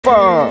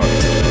Fuck.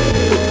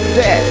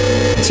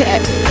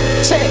 Check.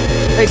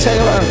 Hey, check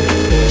it out.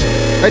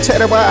 Hey, check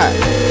that out.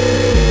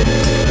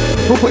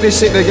 Who put this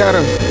shit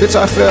together? Bitch,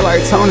 I feel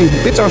like Tony.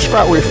 Bitch, I'm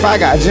strapped with Fucc.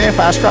 Got Gen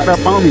 5 strapped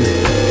up on me.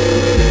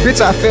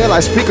 Bitch, I feel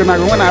like speaker,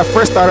 nigga. When I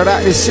first started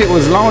out, this shit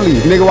was lonely.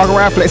 Nigga walk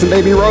around flexing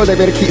baby rolls, they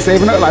better keep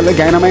saving up like the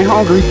game, I ain't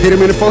hungry. Hit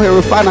him in the forehead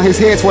with fire, now his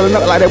head swelling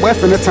up like that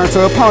weapon to turn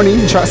to a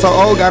pony. Truck so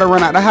old, gotta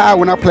run out the high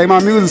when I play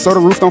my music so the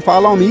roof don't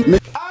fall on me.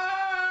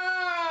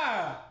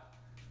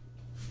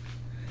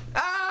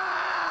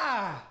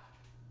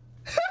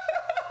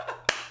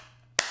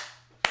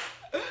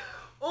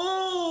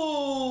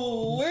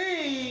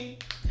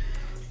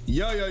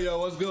 Yo,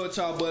 what's good with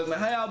y'all boys, man?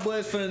 How y'all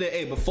boys feeling today?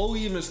 Hey, before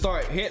we even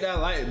start, hit that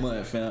like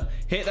button, fam.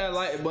 Hit that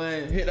like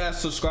button, hit that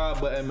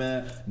subscribe button,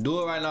 man.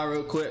 Do it right now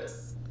real quick.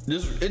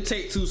 It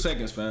take 2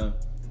 seconds, fam.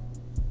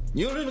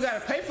 You don't even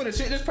gotta pay for the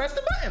shit, just press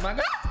the button, my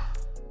God.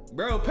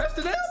 Bro, press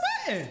the damn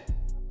button.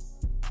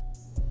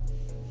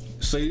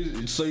 So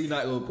you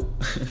not gonna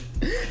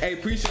Hey,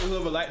 appreciate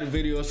whoever liked the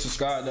video,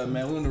 subscribed up,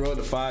 man. We on the road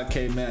to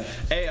 5K, man.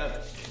 Hey,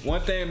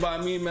 one thing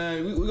about me,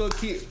 man, we gonna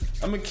keep,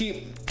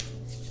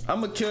 I'm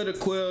gonna kill the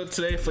quill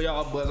today for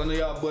y'all boys. I know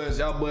y'all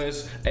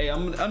boys. Hey,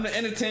 I'm the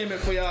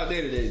entertainment for y'all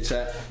day today,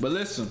 chat. But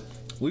listen,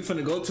 we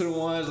finna go to the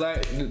ones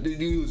like the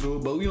usual,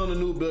 but we on the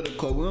new builder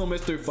club. We on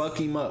Mr. Fuck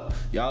him up.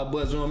 Y'all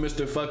boys, we on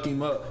Mr. Fuck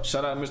him up.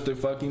 Shout out Mr.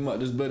 Fuck him up.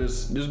 This build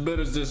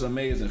is just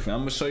amazing, fam.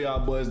 I'm gonna show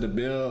y'all boys the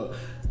build,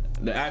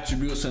 the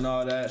attributes and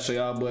all that. Show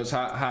y'all boys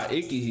how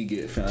icky he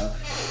get, fam.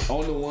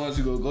 On the ones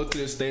who go to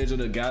the stage of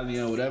the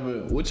galleon,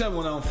 whichever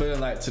one I'm feeling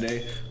like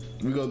today.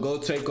 We gonna go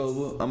take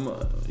over.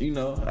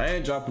 I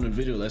ain't dropping a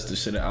video less than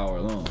shit an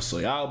hour long. So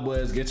y'all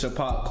boys get your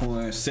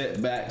popcorn,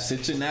 sit back,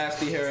 sit your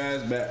nasty hair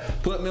ass back,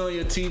 put me on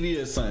your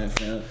TV or something,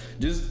 fam.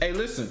 Just, hey,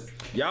 listen,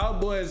 y'all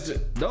boys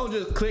don't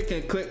just click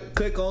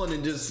on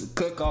and just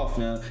click off,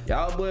 fam.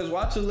 Y'all boys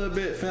watch a little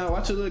bit, fam.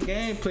 Watch a little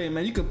gameplay,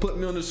 man. You can put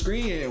me on the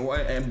screen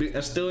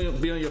and still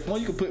be on your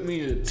phone. You can put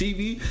me in the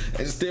TV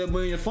and still be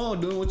on your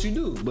phone doing what you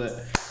do.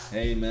 But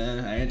hey,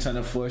 man, I ain't trying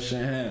to force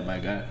your hand, my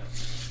guy.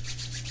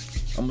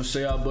 I'm gonna show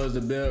y'all boys the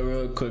build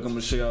real quick. I'm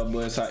gonna show y'all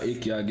boys how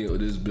icky I get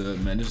with this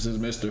build, man. This is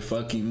Mr.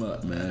 Fuck him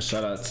up, man.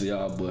 Shout out to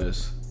y'all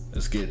boys.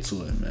 Let's get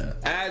to it, man.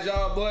 As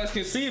y'all boys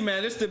can see,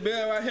 man, this the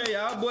build right here.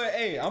 Y'all boy,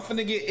 hey, I'm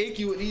finna get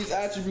icky with these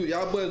attributes.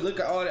 Y'all boys,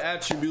 look at all the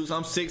attributes.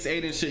 I'm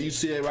 6'8" and shit. You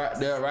see it right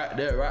there.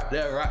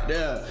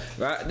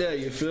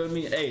 You feel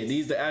me? Hey,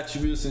 these the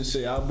attributes and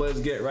shit. Y'all boys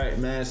get right,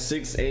 man.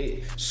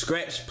 6'8",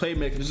 scratch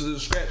playmaker. This is a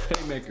scratch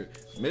playmaker.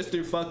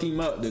 Mr. Fuck him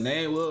up. The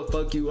name will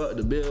fuck you up.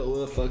 The build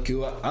will fuck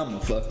you up. I'ma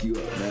fuck you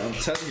up, man. I'm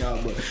telling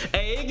y'all, boy.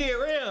 Hey, it get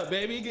real,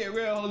 baby. It get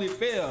real, holy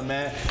fail,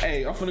 man.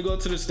 Hey, I'm finna go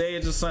to the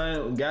stage or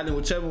something. Got it,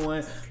 whichever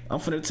one. I'm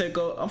finna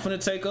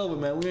take over,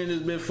 man. We in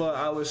this bit for an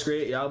hour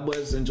straight. Y'all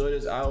boys enjoy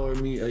this hour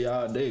of me or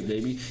y'all day,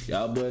 baby.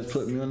 Y'all boys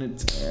put me on the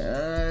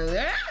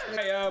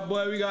hey, y'all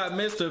boy, we got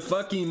Mr.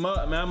 Fuck him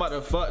up, man. I'm about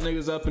to fuck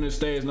niggas up in the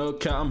stage. No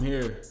cap, I'm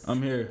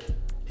here.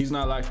 He's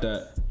not like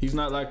that. He's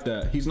not like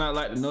that. He's not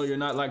like, no, you're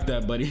not like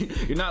that, buddy.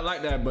 You're not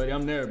like that, buddy.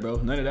 I'm there, bro.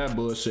 None of that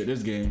bullshit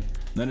this game.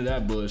 None of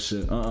that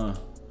bullshit.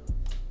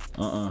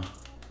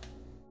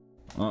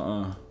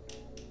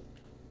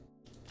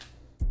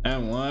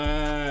 And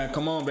one.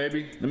 Come on,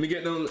 baby. Let me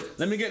get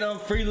them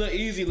free little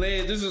easy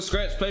legs. This is a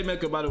scratch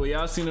playmaker, by the way.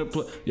 Y'all seen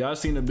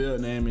the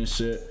build name and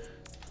shit.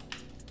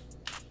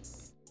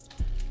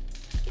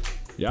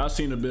 Y'all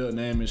seen the build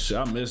name and shit.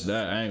 I missed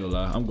that. I ain't gonna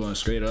lie. I'm going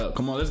straight up.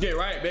 Come on, let's get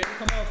right, baby.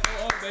 Come on,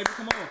 full up, baby.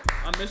 Come on.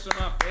 I'm missing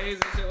my phase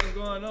and shit. What's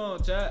going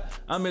on, chat?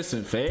 I'm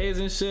missing phase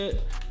and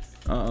shit.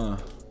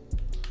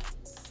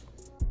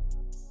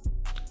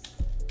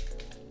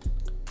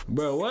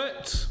 Bro,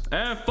 what?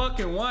 And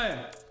fucking one.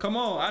 Come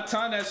on, I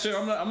timed that shit.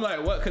 I'm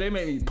like, what? Could they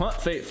make me pump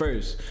fake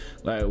first?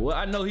 Like, what?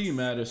 I know he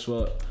mad as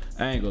fuck.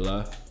 I ain't gonna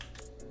lie.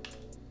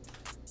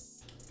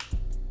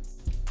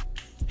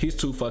 He's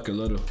too fucking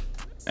little.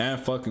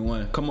 And fucking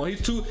one. Come on, he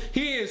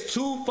is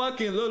too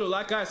fucking little.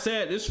 Like I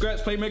said, this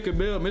scratch playmaker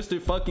build,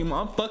 Mr. Fucking,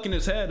 I'm fucking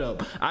his head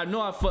up. I know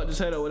I fucked his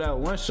head up with that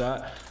one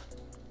shot.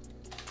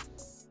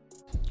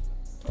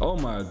 Oh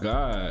my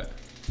God.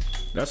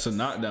 That's a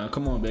knockdown.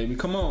 Come on, baby.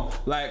 Come on.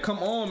 Like, come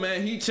on,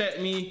 man. He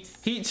checked me.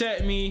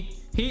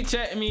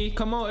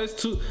 Come on, it's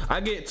too,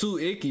 I get too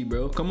icky,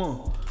 bro. Come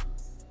on.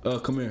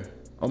 Come here.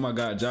 Oh my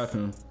God, drop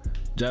him.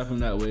 Drop him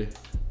that way.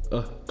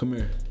 Come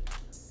here.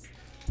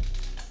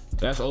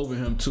 That's over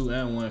him 2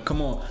 and 1.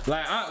 Come on.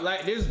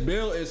 Like this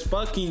build is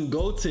fucking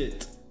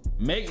goated.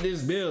 Make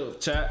this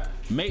build, chat.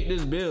 Make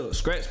this build.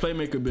 Scratch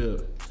playmaker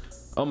build.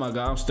 Oh my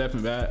God, I'm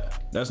stepping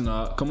back. That's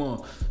not. Come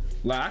on.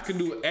 Like I can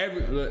do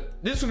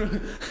this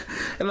one.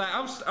 Like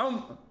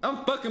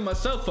I'm fucking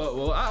myself up,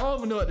 bro. I don't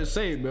even know what to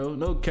say, bro.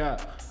 No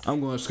cap.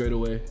 I'm going straight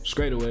away.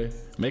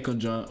 Make him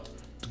jump.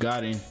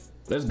 Got him.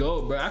 Let's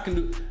go, bro.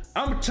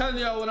 I'm telling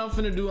y'all what I'm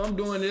finna do. I'm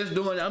doing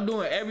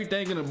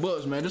everything in the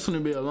books, man. This gonna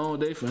be a long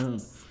day for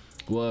him.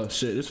 Well,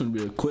 shit, this gonna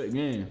be a quick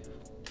game.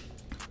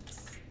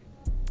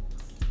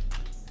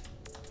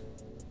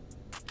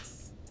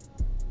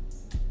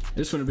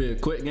 This gonna be a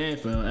quick game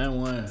for him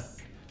and one.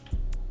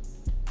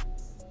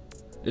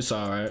 It's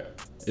alright.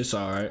 It's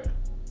alright.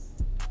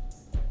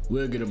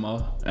 We'll get them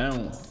all.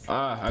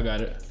 I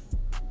got it.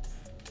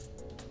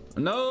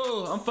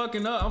 No, I'm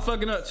fucking up. I'm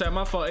fucking up, chat.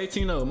 My fault.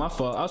 18-0. My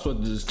fault. I was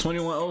supposed to just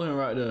 21-0 him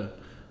right there.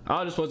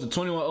 I was just supposed to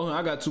 21-0 him.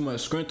 I got too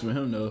much strength with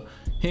him though.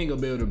 He ain't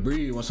gonna be able to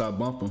breathe once I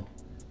bump him.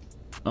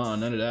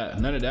 None of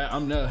that. None of that.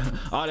 I'm not.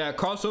 All that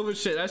crossover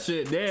shit. That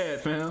shit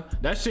dead, fam.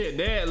 That shit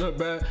dead, little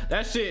bruh.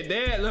 That shit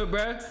dead, little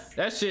bruh.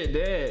 That shit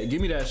dead.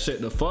 Give me that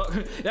shit. The fuck.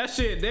 That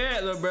shit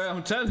dead, little bruh.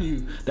 I'm telling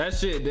you. That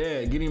shit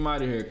dead. Get him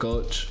out of here,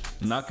 coach.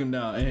 Knock him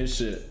down and his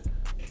shit.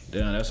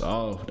 Damn, that's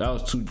all. That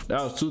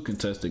was too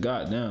contested.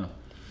 Goddamn.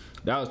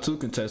 That was too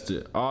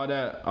contested. All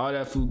that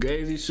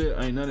fugazi shit,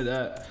 ain't none of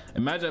that.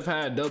 Imagine if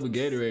I had double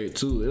Gatorade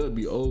too, it would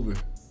be over.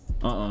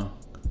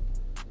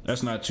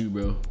 That's not you,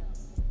 bro.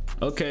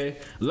 Okay,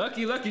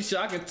 lucky shit.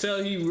 I can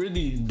tell he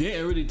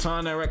didn't really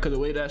time that right because the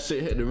way that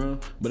shit hit the rim,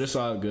 but it's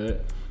all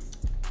good.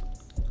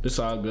 It's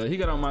all good. He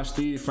got on my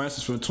Steve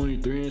Francis from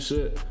 23 and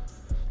shit.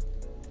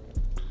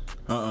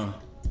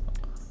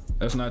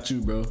 That's not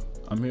you, bro.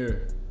 I'm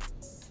here.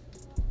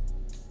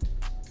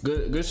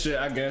 Good shit,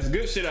 I guess.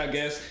 Good shit, I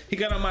guess. He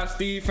got on my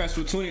Steve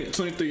Francis for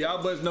 23.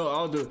 Y'all boys know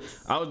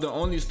I was the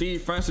only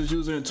Steve Francis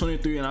user in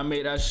 23, and I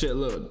made that shit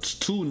look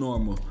too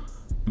normal.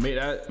 Made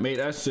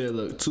that shit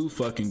look too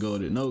fucking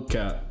goated. No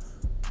cap.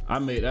 I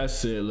made that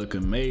shit look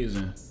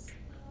amazing.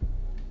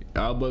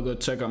 Y'all boys go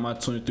check out my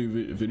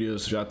 23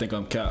 videos if y'all think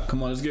I'm cap.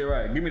 Come on, let's get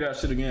right. Give me that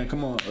shit again.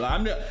 Come on.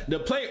 Like, the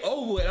play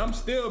over and I'm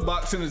still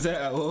boxing his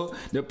ass. Well,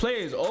 the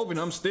play is over and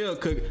I'm still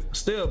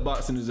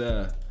boxing his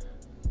ass.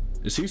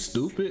 Is he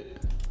stupid?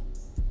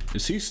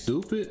 Is he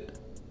stupid?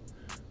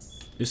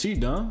 Is he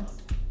dumb?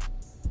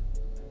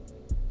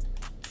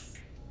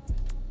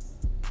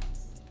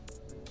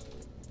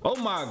 Oh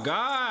my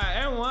God,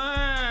 and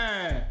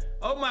one.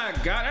 Oh my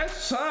God,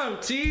 that's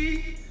tough,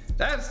 T.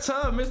 That's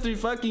tough, Mr.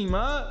 Fucking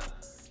Up.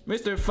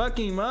 Mr.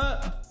 Fucking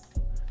Up.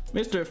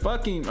 Mr.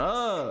 Fucking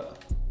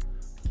Up.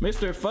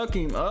 Mr.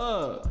 Fucking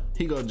Up.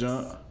 He go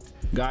jump.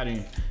 Got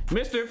him.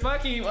 Mr.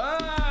 Fucking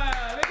Up.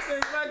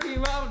 Mr. Fucking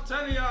Up. I'm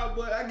telling y'all,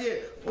 boy, I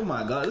get. Oh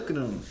my God, look at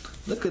them.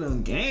 Look at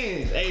them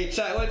games. Hey,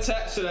 chat, what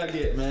chat should I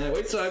get, man?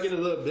 Wait till I get a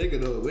little bigger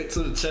though. Wait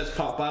till the chest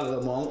pop out a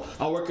little more.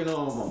 I'm working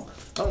on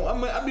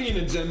them. I be in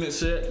the gym and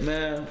shit,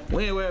 man.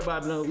 We ain't worried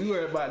about no. We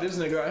worried about this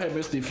nigga right here,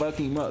 Mr.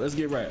 Fucking Up. Let's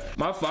get right.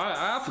 My fault.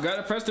 I forgot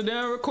to press the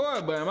damn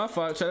record button. My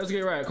fault, chat. Let's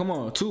get right. Come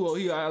on.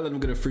 2-0. I let him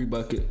get a free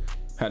bucket.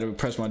 Had to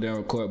press my damn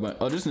record button.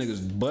 Oh, this nigga's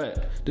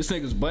butt. This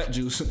nigga's butt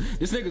juice.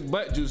 This nigga's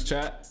butt juice,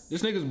 chat.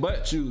 This nigga's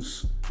butt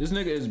juice. This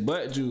nigga is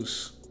butt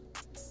juice.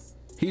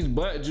 He's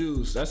butt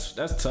juice. That's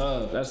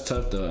tough. That's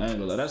tough though. I ain't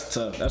gonna lie. That's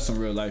tough. That's some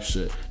real life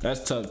shit.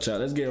 That's tough, chat.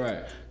 Let's get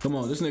right. Come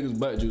on. This nigga's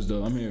butt juice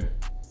though. I'm here.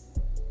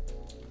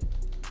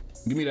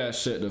 Give me that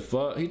shit. The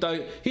fuck? He thought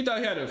he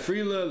had a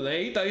free little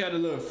lay. He thought he had a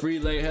little free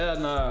lay. Hell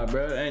nah,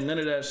 bro. Ain't none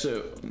of that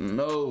shit.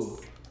 No.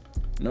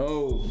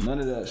 None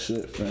of that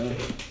shit, fam.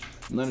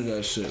 None of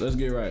that shit. Let's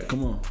get right.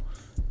 Come on.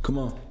 Come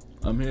on.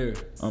 I'm here.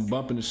 I'm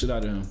bumping the shit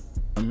out of him.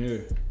 I'm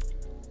here.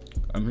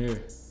 I'm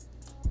here.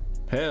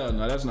 Hell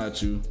no, that's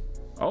not you.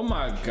 Oh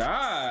my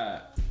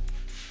God.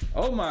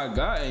 Oh my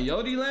God. In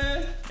Yodi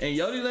land? In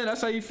Yodi land,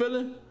 that's how you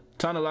feeling?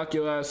 Time to lock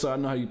your ass so I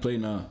know how you play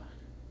now.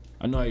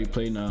 I know how you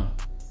play now.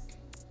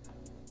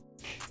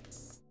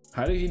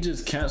 How did he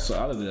just cancel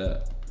out of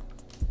that?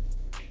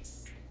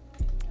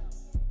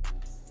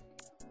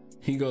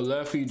 He go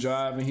left, he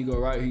driving, he go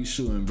right, he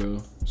shooting,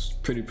 bro. It's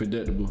pretty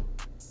predictable.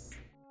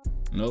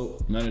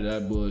 Nope, none of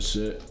that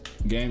bullshit.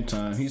 Game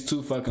time. He's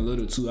too fucking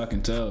little too, I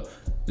can tell.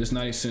 This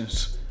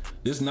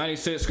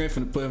 96 screen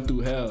finna put him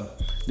through hell.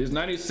 This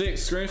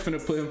 96 screen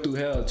finna put him through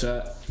hell,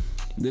 chat.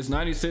 This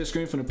 96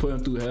 screen finna put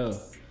him through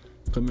hell.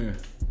 Come here.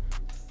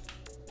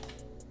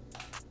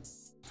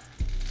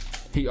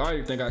 He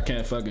already think I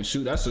can't fucking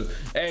shoot.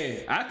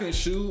 Hey, I can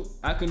shoot.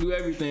 I can do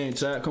everything,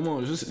 chat. Come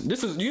on. This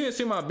is, you didn't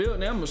see my build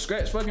now. I'm a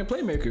scratch fucking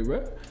playmaker,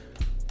 bro.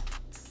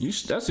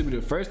 That should be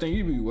the first thing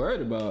you be worried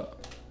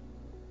about.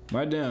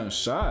 My damn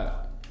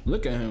shot.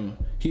 Look at him.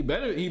 He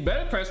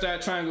better press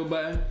that triangle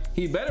button.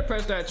 He better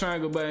press that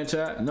triangle button,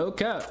 chat. No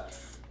cap.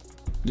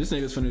 This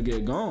nigga's finna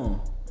get gone.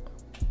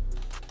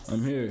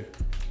 I'm here.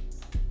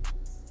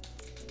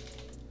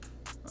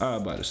 I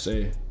was about to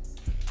say.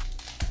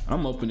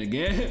 I'm open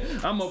again.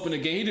 I'm open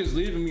again. He just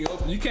leaving me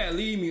open. You can't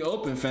leave me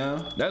open,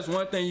 fam. That's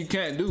one thing you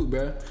can't do,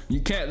 bro.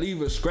 You can't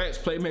leave a scratch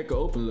playmaker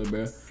open, little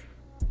bro.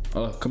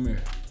 Oh, come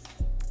here.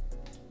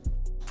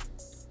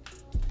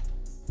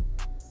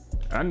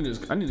 I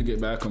need to get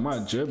back on my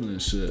dribbling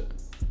shit.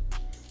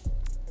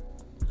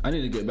 I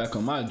ain't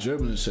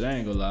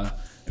gonna lie.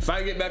 If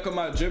I get back on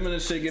my dribbling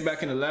shit, get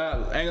back in the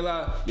lab, ain't gonna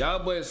lie,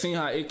 y'all boys seen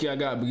how icky I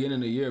got beginning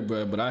of the year,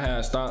 bro. But I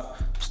had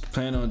stopped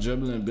playing on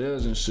dribbling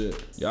bills and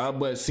shit. Y'all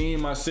boys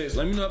seen my 6.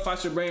 Let me know if I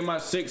should bring my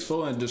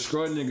 6-4 and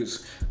destroy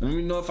niggas. Let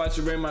me know if I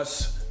should bring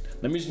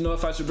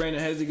the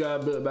Hezzy guy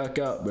build back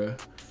out, bro.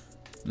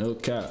 No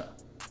cap.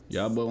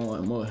 Y'all boys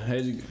want more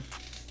Hezzy.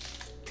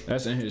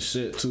 That's in his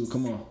shit too.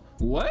 Come on.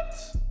 What?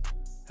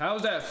 How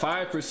is that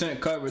 5%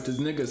 coverage? This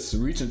nigga's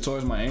reaching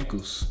towards my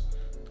ankles.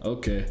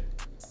 Okay.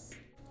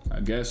 I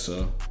guess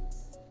so.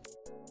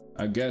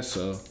 I guess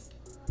so.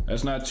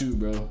 That's not you,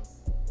 bro.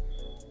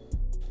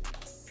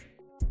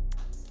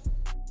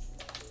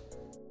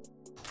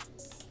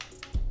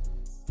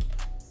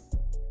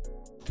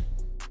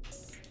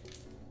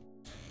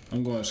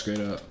 I'm going straight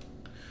up.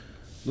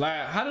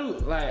 Like, how do,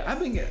 like, I've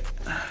been getting,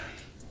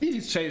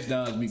 these chase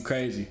downs be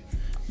crazy.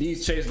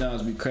 These chase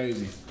downs be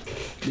crazy.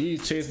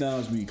 These chase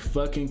downs be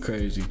fucking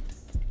crazy.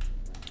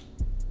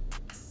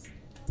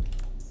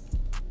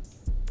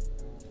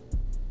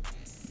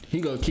 He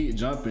gonna keep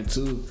jumping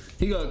too.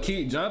 He gonna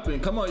keep jumping.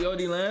 Come on,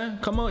 Yodi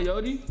land. Come on,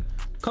 Yodi.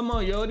 Come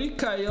on, Yodi.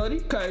 Coyote,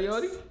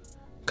 coyote,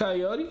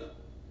 coyote,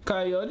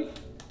 coyote.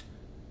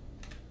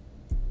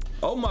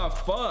 Oh my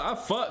fuck, I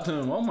fucked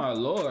him. Oh my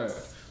lord.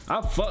 I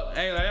fuck,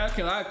 ain't like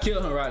I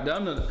kill him right there.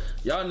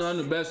 Y'all know I'm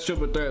the best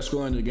triple threat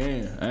scorer in the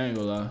game. I ain't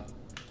gonna lie.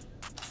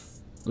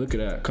 Look at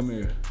that, come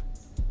here.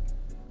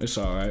 It's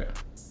all right.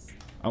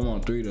 I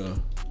want 3 though.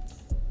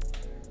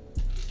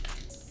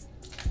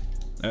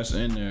 That's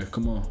in there,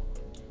 come on.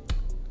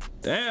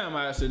 Damn,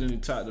 I accidentally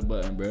tapped the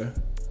button, bro.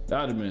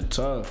 That would've been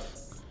tough.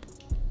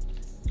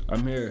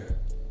 I'm here.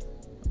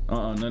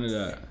 None of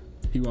that.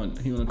 He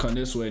wanna come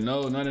this way.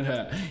 No, none of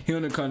that. He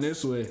wanna come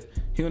this way.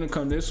 He wanna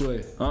come this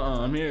way.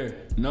 I'm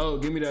here. No,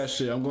 give me that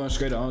shit. I'm going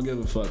straight up. I don't give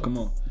a fuck. Come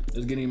on.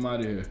 Let's get him out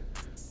of here.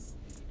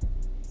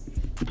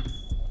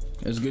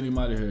 Let's get him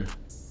out of here.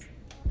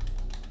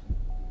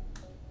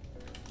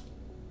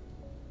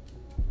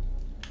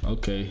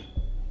 Okay.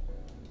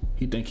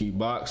 He think he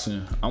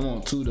boxing. I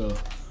want 2 though.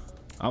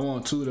 I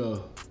want 2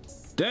 though.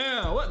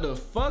 Damn, what the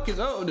fuck is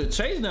up with the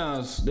chase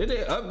downs? Did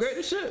they upgrade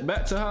the shit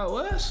back to how it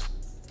was?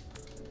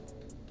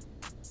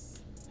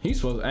 He's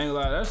supposed to, ain't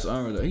lie, that's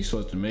unreal. He's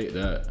supposed to make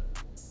that.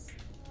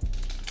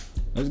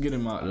 Let's get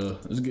him out though.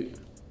 Let's get.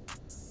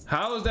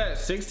 How is that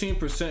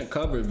 16%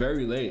 covered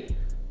very late?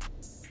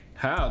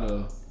 How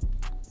though?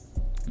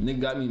 Nigga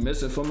got me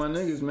missing for my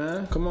niggas,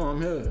 man. Come on,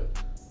 I'm here.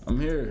 I'm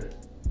here.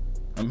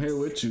 I'm here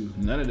with you.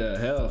 None of that.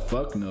 Hell,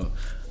 fuck no.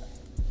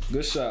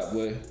 Good shot,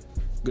 boy.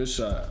 Good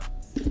shot.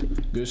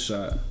 Good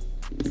shot.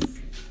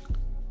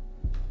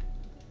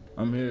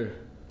 I'm here.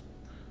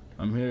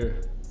 I'm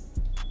here.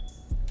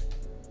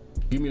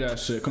 Give me that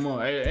shit. Come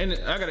on. Hey,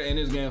 I gotta end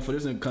this game for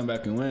this nigga come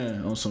back and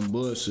win on some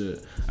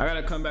bullshit. I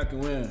gotta come back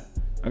and win.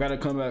 I gotta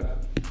come back.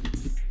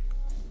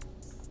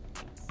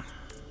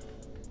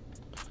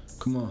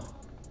 Come on.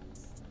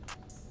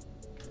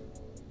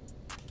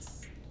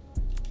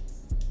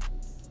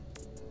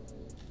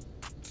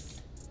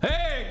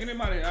 Hey, get him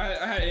out of here.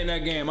 I had it in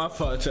that game. My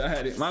fault. I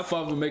had it. My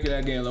fault for making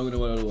that game longer than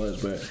what it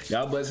was, but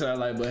y'all butts hit that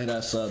like button, hit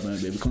that sub,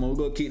 man, baby. Come on, we're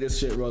gonna keep this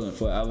shit rolling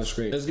for an hour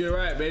straight. Let's get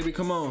right, baby.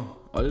 Come on.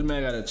 Oh, this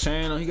man got a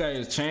chain on. He got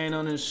his chain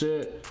on and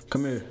shit.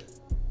 Come here.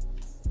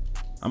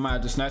 I might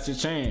have to snatch his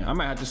chain. I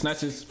might have to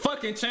snatch his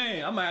fucking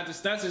chain. I might have to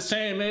snatch his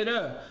chain mid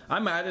up. I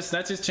might have to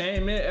snatch his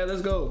chain mid. Hey,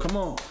 let's go. Come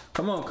on.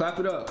 Come on. Clap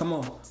it up. Come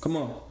on. Come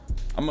on.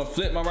 I'm gonna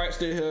flip my right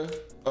stick here.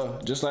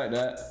 Just like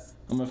that.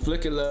 I'm gonna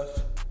flick it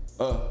left.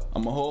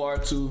 I'm gonna hold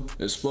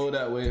R2. Explode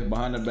that way.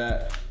 Behind the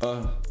back.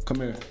 Come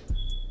here.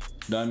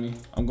 Dummy.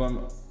 I'm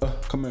going.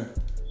 Come here.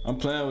 I'm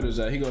playing with his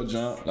ass. He gonna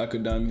jump like a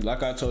dummy.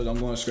 Like I told you, I'm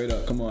going straight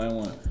up. Come on, and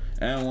one.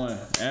 And one,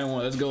 and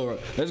one. Let's go.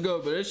 Let's go.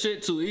 But this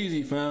shit too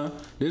easy, fam.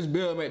 This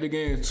build make the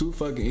game too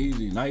fucking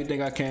easy. Now you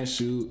think I can't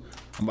shoot?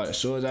 I'm about to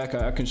show us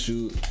I can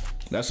shoot.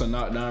 That's a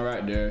knockdown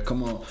right there.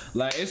 Come on.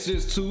 Like, it's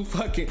just too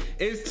fucking,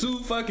 it's too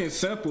fucking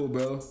simple,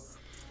 bro.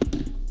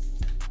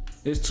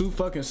 It's too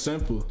fucking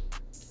simple.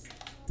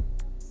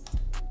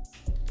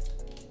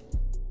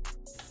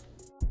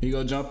 He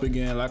go jump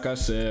again, like I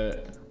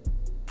said.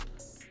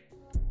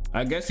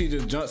 I guess he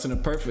just jumps in the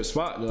perfect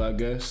spot though, I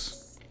guess.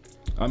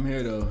 I'm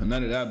here though,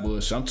 none of that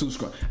bullshit. I'm too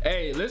strong.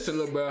 Hey, listen,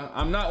 little bro.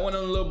 I'm not one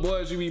of them little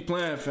boys you be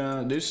playing,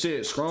 fam. This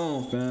shit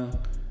strong, fam.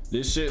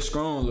 This shit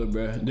strong, little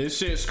bro. This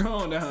shit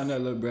strong down there,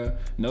 little bro.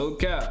 No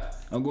cap.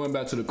 I'm going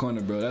back to the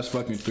corner, bro. That's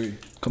fucking 3.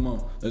 Come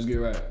on, let's get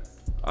right.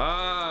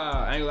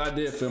 I ain't gonna lie, I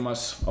did feel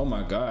myself. Oh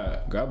my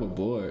god, grab a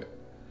board.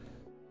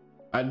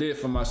 I did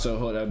for myself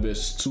hold that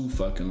bitch too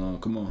fucking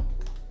long. Come on.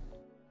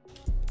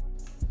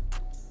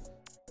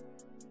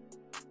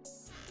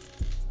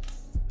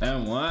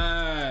 And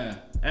one.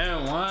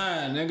 And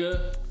one,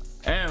 nigga.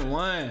 And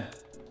one.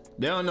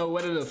 They don't know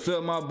whether to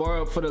fill my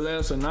bar up for the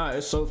last or not.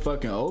 It's so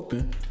fucking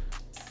open.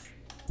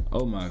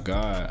 Oh my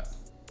god.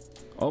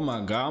 Oh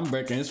my god, I'm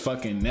breaking his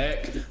fucking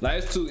neck.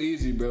 Like, it's too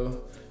easy,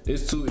 bro.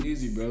 It's too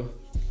easy, bro.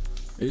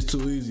 It's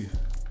too easy.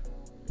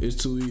 It's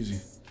too easy.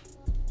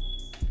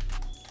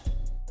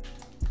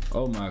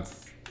 Oh my.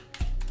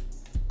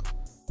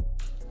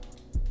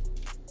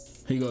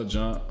 He go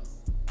jump.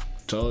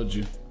 Told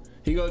you.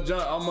 He go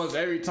jump almost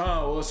every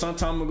time. Well,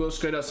 sometimes I'm gonna go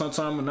straight up,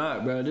 sometimes I'm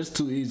not, bro. This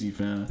too easy,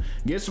 fam.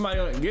 Get somebody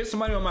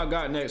on my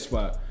god next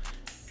spot.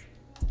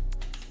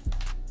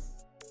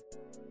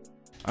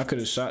 I could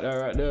have shot that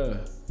right there.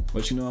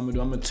 But you know what I'm gonna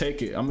do? I'm gonna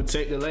take it. I'm gonna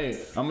take the lane.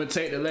 I'm gonna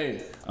take the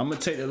lane. I'm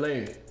gonna take the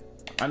lane.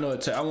 I know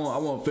it. I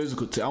want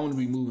physical. I want to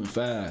be moving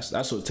fast.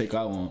 That's what take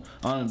I want.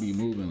 I want to be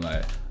moving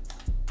like.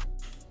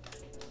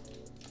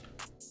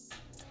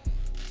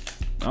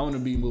 I want to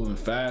be moving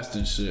fast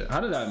and shit. How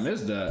did I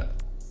miss that?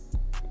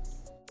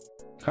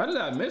 How did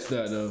I miss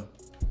that though?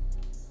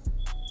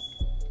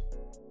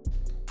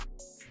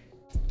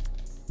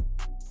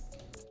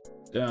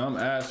 Damn, I'm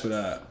ass for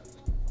that.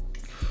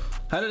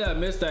 How did I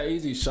miss that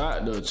easy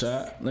shot though,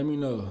 chat? Let me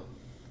know.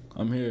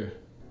 I'm here.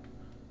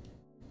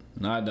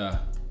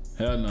 Nada.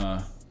 Hell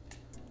nah.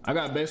 I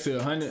got basically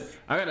 100.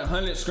 I got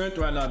 100 strength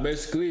right now,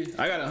 basically.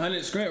 I got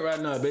 100 strength right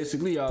now,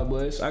 basically, y'all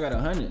boys. I got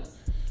 100.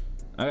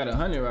 I got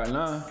 100 right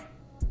now.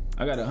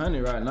 I got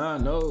 100 right now.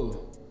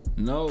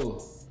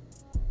 No.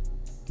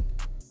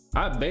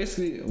 I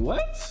basically,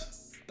 what?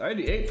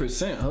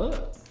 38%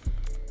 hook.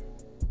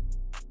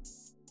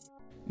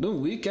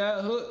 Them weak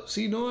ass hooks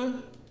he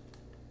doing?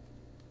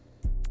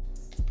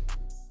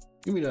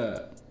 Give me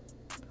that.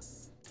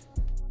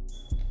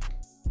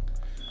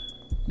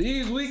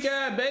 These weak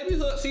ass baby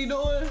hooks he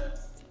doing?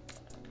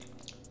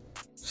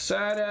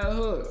 Side ass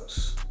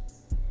hooks.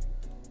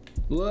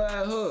 Little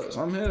ass hooks.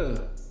 I'm here.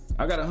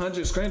 I got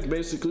 100 strength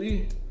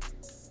basically.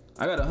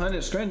 I got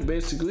 100 strength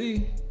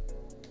basically.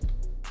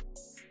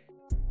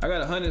 I got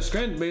 100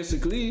 strength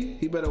basically.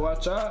 He better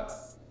watch out.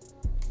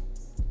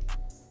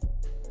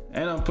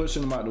 And I'm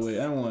pushing him out the way.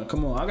 And one.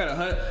 Come on. I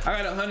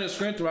got 100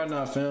 strength right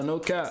now, fam. No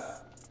cap.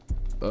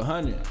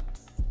 100.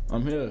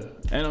 I'm here.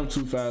 And I'm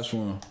too fast for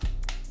him.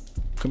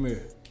 Come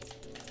here.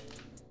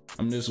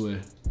 I'm this way.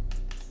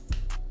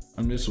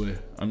 I'm this way.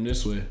 I'm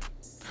this way.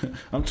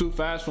 I'm too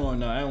fast for him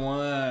now. And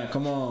one.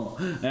 Come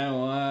on. And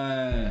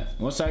one.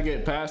 Once I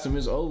get past him,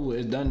 it's over.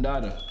 It's done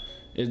data.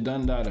 It's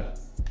done data.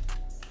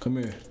 Come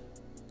here.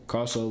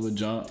 Crossover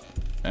jump.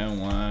 And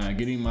one.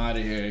 Get him out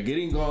of here. Get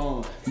him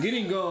going. Get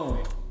him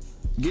going.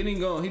 Get him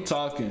going. He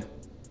talking.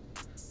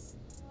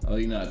 Oh,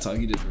 he not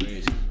talking. He just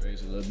raised. He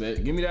raised a little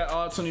bit. Give me that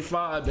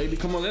R25, baby.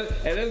 Come on. Let's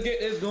get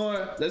this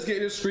going. Let's get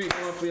this streak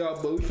going for y'all.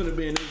 But we finna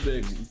be in this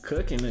big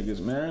cooking niggas,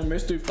 man.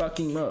 Mystery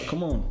fucking up.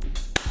 Come on.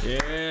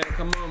 Yeah,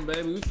 come on,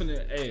 baby. We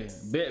finna. Hey,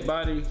 bet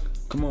body.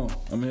 Come on.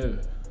 I'm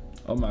here.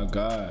 Oh my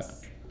god.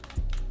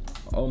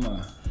 Oh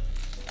my.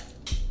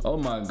 Oh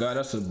my god.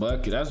 That's a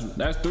bucket.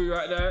 That's 3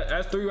 right there.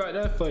 That's 3 right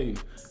there for you.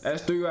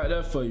 That's 3 right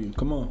there for you.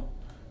 Come on.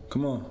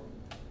 Come on.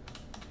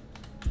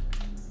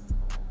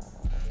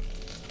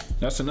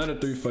 That's another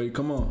 3 for you.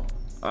 Come on.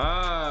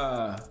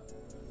 Ah.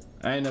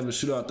 I ain't never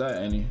shoot out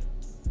that, any.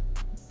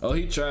 Oh,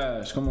 he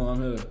trash. Come on,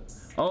 I'm here.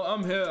 Oh,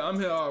 I'm here. I'm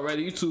here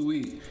already. He too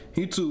weak.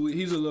 He too weak.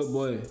 He's a little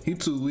boy. He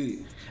too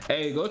weak.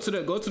 Hey, go to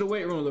the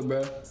weight room, little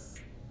bro.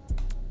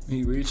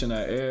 He reaching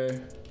that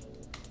air.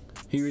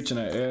 He reaching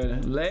that air.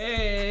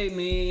 Lay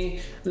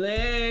me.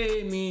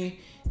 Lay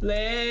me.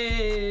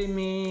 Lay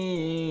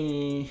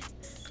me.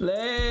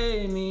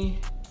 Lay me.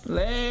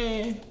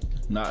 Lay.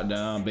 Knock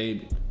down,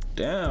 baby.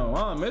 Damn,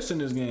 why I'm missing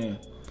this game?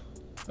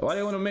 Why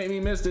they want to make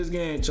me miss this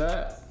game,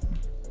 chat?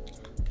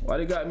 Why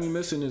they got me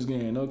missing this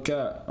game? No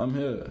cap. I'm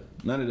here.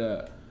 None of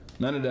that.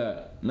 None of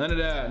that. None of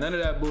that. None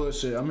of that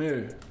bullshit. I'm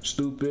here.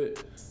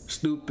 Stupid.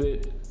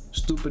 Stupid.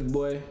 Stupid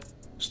boy.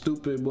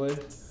 Stupid boy.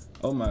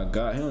 Oh my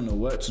god, he don't know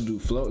what to do.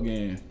 Float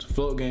game.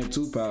 Float game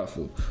too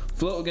powerful.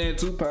 Float game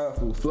too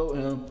powerful. Float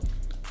him.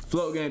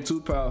 Float game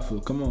too powerful.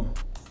 Come on.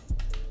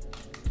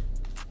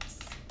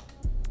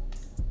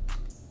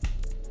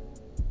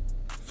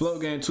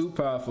 Float game too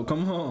powerful.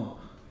 Come on.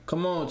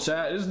 Come on,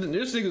 chat. This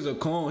nigga's a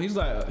cone. He's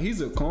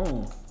a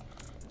cone.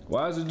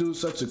 Why is this dude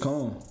such a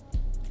cone?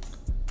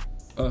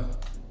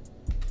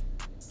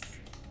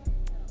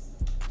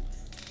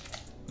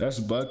 That's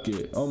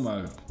bucket. Oh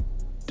my.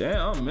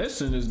 Damn, I'm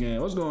missing this game.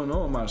 What's going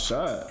on with my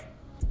shot?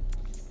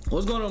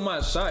 What's going on with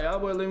my shot? Y'all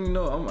boy let me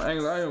know. I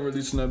am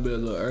releasing that bit a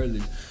little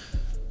early.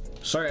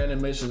 Sorry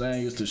animations I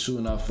ain't used to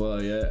shooting off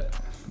yet.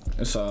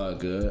 It's all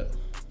good.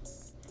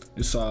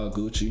 It's all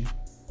Gucci.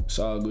 It's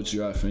all Gucci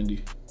right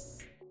Fendi.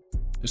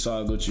 It's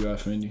all Gucci right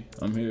Fendi.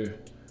 I'm here.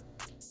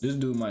 This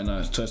dude might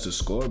not touch the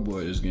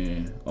scoreboard this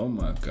game. Oh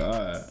my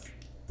god.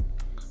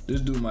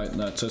 This dude might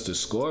not touch the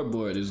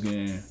scoreboard this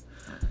game.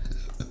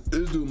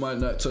 This dude might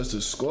not touch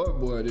the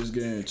scoreboard this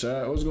game,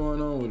 chat. What's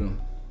going on with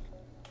him?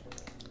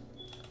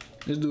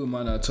 This dude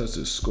might not touch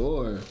the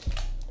score.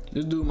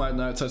 This dude might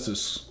not touch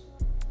the...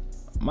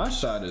 My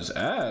shot is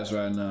ass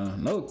right now.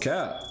 No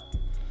cap.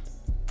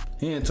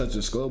 He ain't touch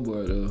the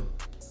scoreboard though.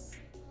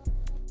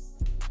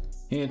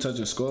 He ain't touch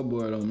the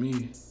scoreboard on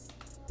me.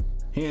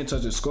 He ain't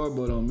touch the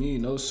scoreboard on me.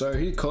 No sir,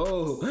 he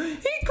cold.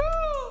 He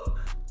cold.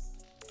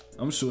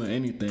 I'm shooting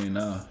anything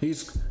now.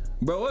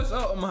 Bro, what's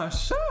up with my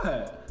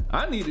shot?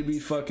 I need to be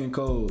fucking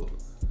cold.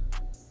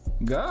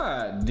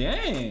 God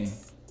dang.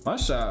 My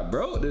shot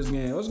broke this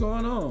game. What's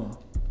going on?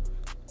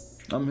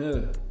 I'm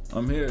here.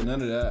 I'm here.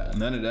 None of that.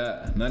 None of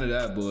that. None of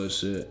that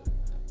bullshit.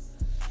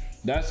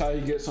 That's how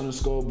he gets on the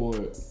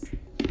scoreboard.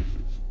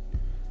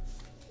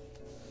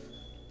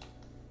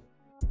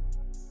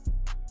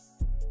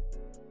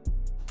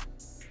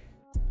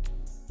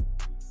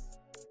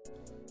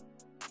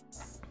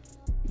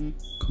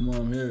 Come on,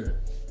 I'm here.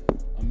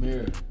 I'm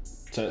here.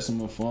 Texting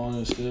my phone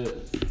and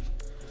shit.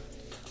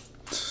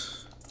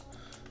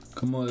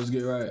 Come on, let's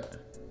get right.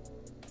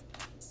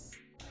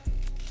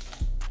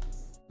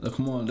 Look,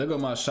 come on, there go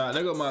my shot.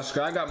 There go my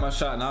screen. I got my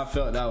shot and I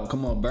felt that one.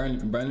 Come on, burn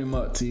him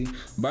up, T.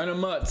 Burn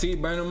him up, T.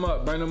 Burn him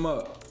up. Burn him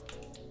up.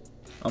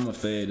 I'ma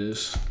fade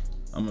this.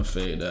 I'ma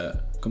fade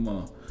that. Come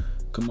on.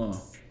 Come on.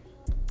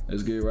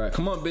 Let's get it right.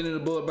 Come on, Benny the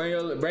Bull. Bring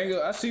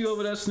your. I see you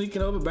over there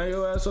sneaking over. Bring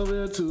your ass over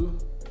there too.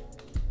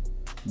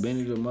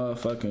 Benny the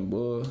motherfucking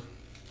Bull.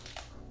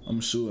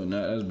 I'm shooting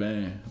that. That's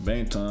bang.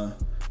 Bang time.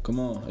 Come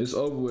on. It's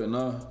over with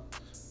now.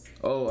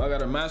 Oh, I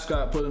got a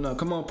mascot pulling up.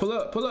 Come on, pull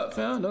up,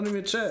 fam. Don't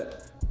even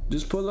chat.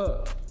 Just pull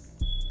up.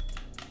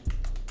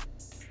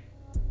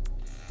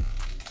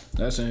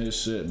 That's in his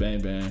shit.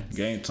 Bang, bang.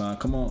 Game time.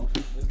 Come on.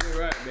 Let's get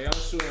right, man. I'm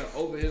shooting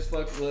over his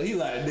fucking. Well, he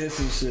like this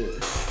and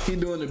shit. He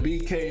doing the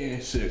BK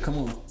and shit. Come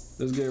on.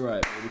 Let's get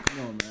right, baby. Come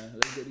on, man.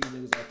 Let's get these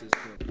niggas out this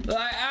clip.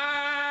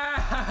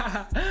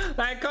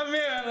 Like, come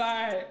here.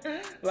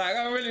 Like,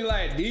 I'm really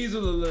like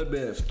diesel a little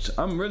bit.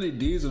 I'm really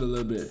diesel a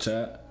little bit,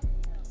 chat.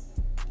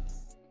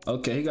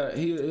 Okay,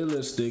 he a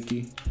little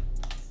sticky.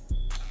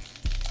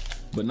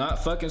 But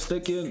not fucking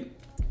sticky.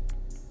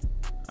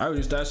 I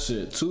released that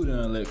shit too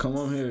then. Like, come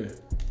on here.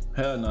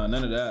 Hell no,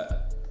 none of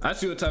that. I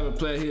see what type of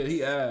player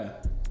he ass.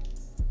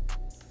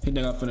 He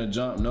think I'm finna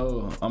jump.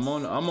 No, I'm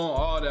on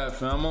all that,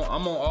 fam.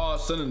 I'm on all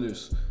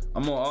cylinders.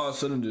 I'm on all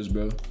cylinders,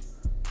 bro.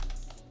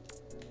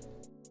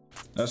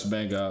 That's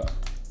bang out.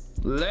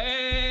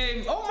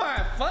 Lame. Oh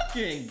my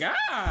fucking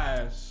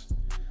gosh.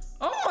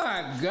 Oh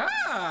my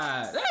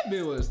god. That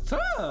bit was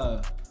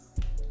tough.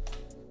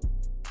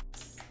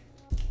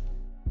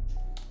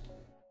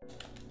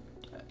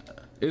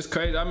 It's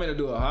crazy. I meant to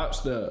do a hop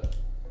step.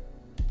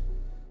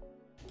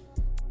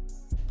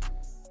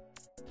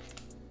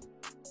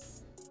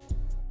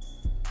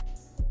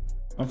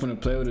 I'm finna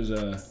play with his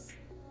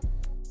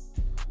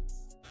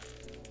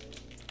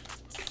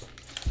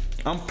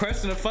I'm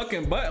pressing the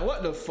fucking button.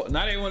 What the fuck?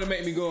 Now they want to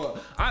make me go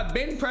up. I've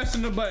been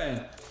pressing the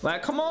button.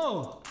 Like, come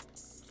on.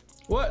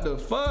 What the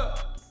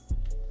fuck?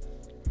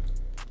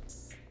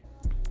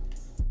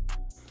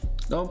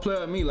 Don't play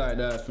with me like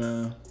that,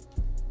 fam.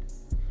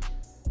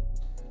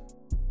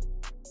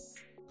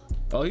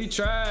 Oh, he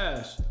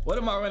trash. What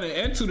am I running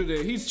into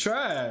today? He's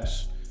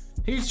trash.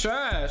 He's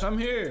trash. I'm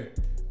here.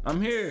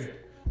 I'm here.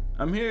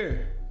 I'm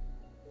here.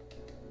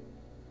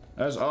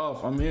 That's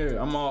off. I'm here.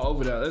 I'm all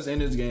over that. Let's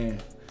end this game.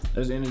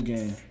 Let's end this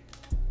game.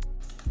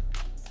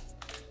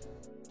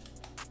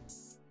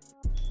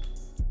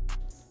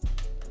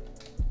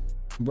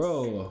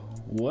 Bro,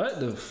 what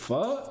the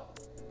fuck?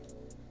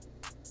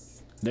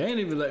 They ain't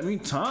even let me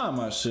time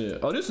my shit.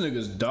 Oh, this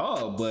nigga's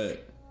dog,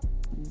 but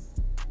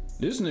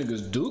this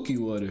nigga's dookie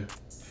water.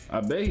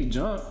 I bet he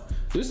jumped.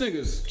 This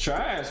nigga's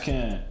trash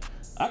can.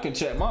 I can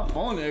check my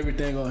phone and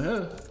everything on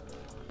him.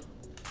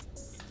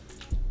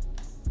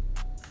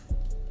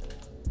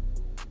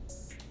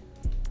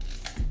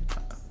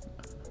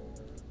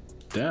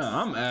 Damn,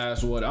 I'm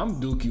ass water. I'm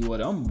dookie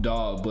water. I'm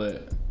dog,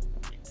 but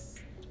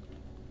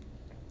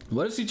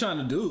what is he trying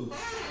to do?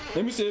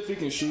 Let me see if he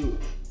can shoot.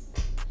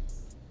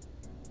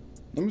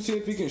 Let me see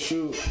if he can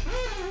shoot.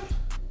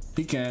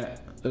 He can't.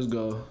 Let's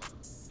go.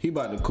 He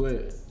about to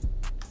quit.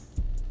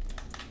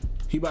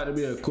 He about to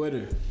be a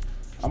quitter.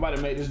 I'm about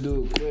to make this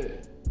dude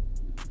quit.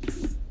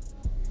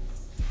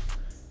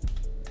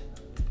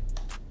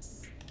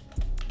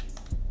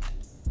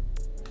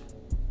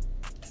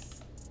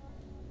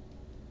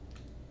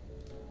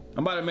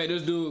 I'm about to make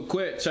this dude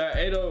quit, chat.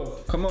 Hey though,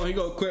 come on, he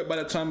gonna quit by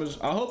the time it's.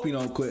 I hope he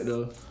don't quit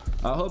though.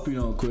 I hope he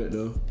don't quit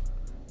though.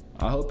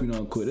 I hope he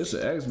don't quit. This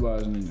is an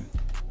Xbox nigga.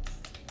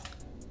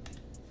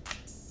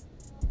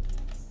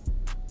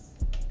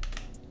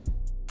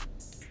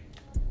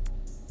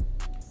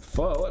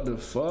 Fuck, what the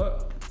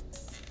fuck?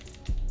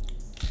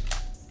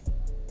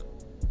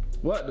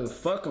 What the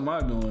fuck am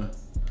I doing?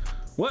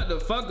 What the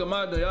fuck am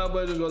I doing? Y'all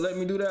boys just gonna let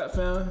me do that,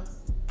 fam?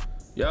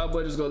 Y'all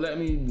boys just gonna let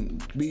me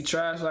be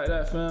trash like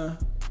that, fam?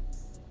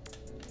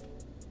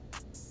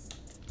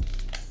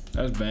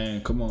 That's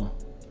bang, come on.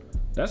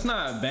 That's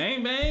not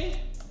bang bang.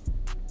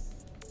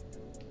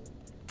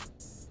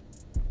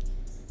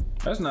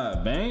 That's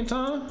not bang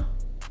time.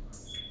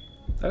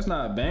 That's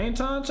not bang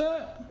time,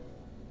 chat.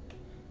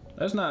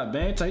 That's not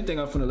bang time. You think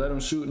I'm finna let him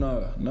shoot?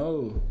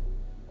 No.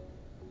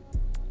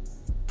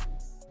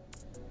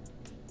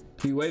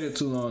 He waited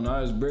too long.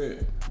 Nah, it's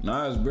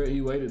Brit.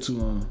 He waited too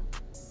long.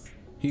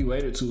 He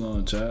waited too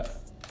long, chat.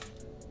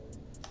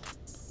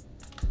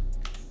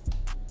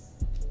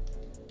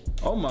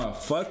 Oh my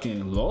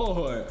fucking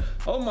lord.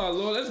 Oh my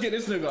lord. Let's get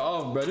this nigga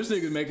off, bro. This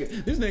nigga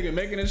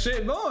making this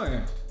shit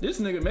boring. This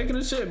nigga making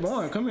this shit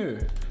boring. Come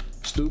here.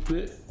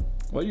 Stupid.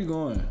 Where you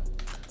going?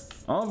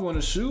 I don't want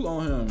to shoot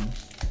on him.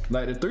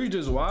 Like, the three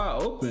just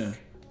wide open.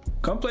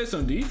 Come play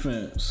some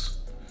defense.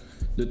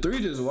 The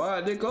three just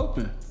wide dick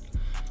open.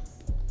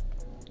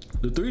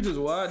 The three just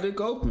wide dick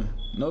open.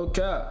 No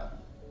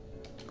cap.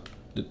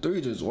 The three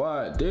just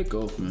wide dick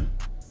open.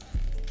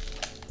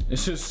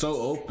 It's just so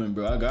open,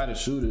 bro. I gotta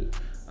shoot it.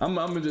 I'm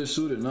gonna just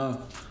shoot it now.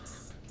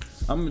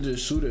 I'm gonna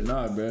just shoot it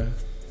now, bro.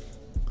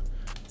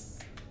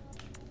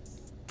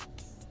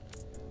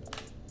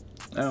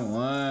 And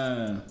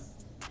one.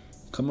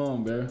 Come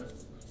on, bro.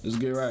 Let's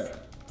get right.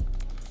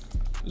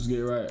 Let's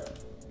get right.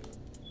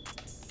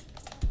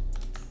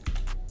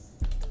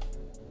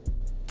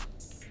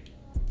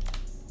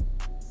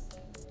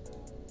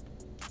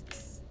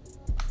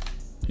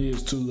 He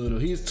is too little.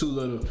 He's too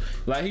little.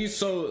 Like he's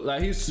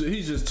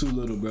just too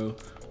little, bro.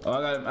 Oh,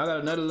 I got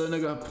another little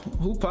nigga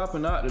who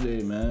popping out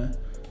today, man.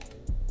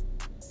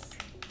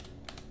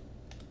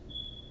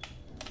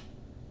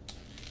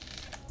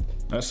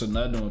 That's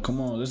another one. Come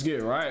on, let's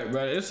get right,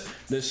 bro. It's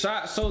the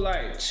shot so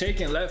like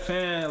shaking left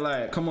hand.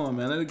 Like, come on,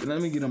 man.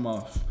 Let me get him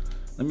off.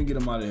 Let me get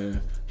him out of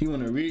here. He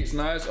wanna reach.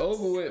 Nah, it's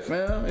over with,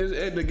 fam.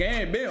 The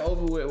game been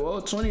over with.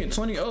 Whoa,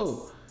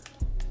 20-0.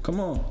 Come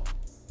on.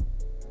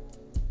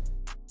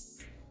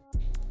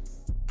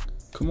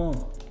 Come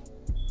on.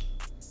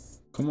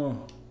 Come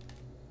on.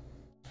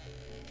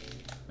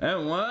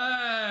 And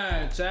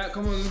one. Chat,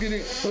 come on, let's get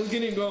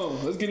it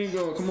going. Let's get it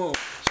going. Come on.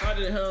 Shout out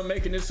to him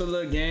making this a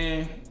little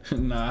game.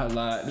 Nah, I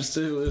lied. It was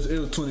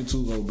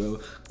 22-0, bro.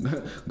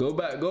 Go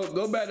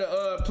back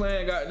to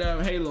playing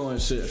goddamn Halo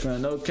and shit,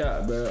 fam. No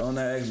cap, bro. On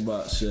that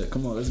Xbox shit.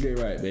 Come on, let's get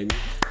right, baby.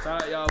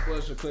 Shout out y'all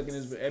boys for clicking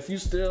this video. If you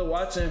still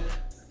watching,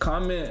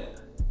 comment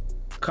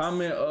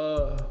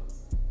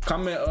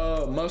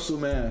Muscle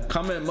Man.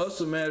 Comment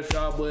Muscle Man if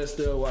y'all boys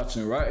still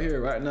watching right here,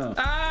 right now.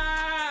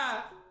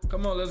 Ah!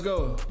 Come on, let's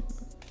go.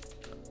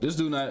 This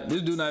dude not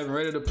even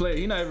ready to play.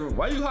 He not even.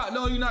 Why you hot?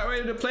 No, you not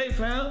ready to play,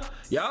 fam.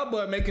 Y'all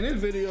boy making this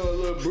video a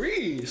little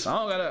breeze. I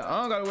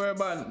don't gotta worry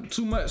about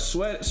too much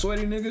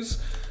sweaty niggas,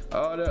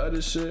 all that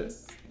other shit.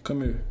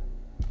 Come here.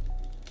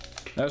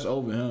 That's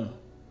over, huh?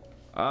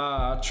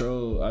 Ah, I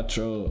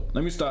troll.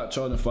 Let me start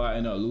trolling before I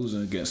end up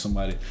losing against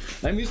somebody.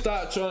 Let me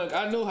start trolling.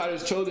 I know how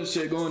this trolling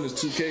shit going,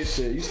 this 2K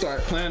shit. You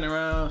start playing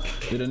around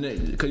with a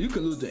nigga, cause you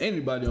can lose to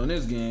anybody on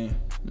this game.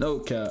 No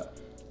cap.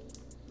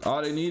 All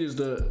they need is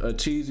a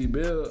cheesy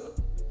build.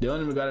 They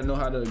don't even gotta know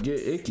how to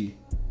get icky.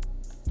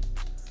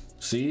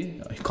 See,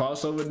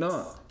 crossover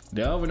dunk.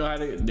 They don't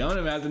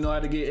even have to know how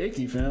to get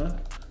icky, fam.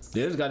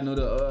 They just gotta know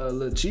the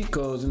little cheat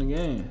codes in the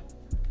game.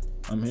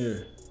 I'm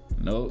here.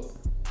 Nope.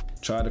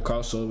 Try the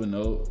crossover.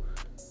 Nope.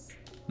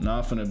 Now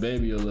I'm finna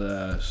baby your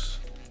little ass.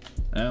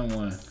 And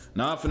one.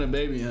 Now I'm finna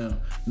baby him.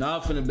 Now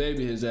I'm finna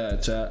baby his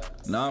ass,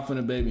 chat. Now I'm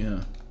finna baby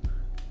him.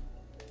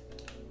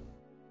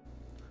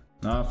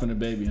 Now I'm finna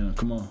baby him.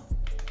 Come on.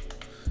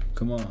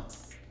 Come on.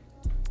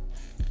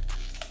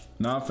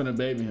 Now I'm finna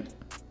baby him.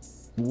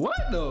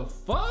 What the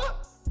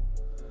fuck?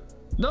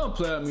 Don't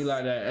play with me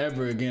like that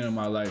ever again in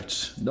my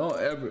life. Don't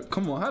ever.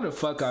 Come on. How the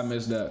fuck I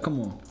missed that?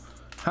 Come on.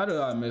 How did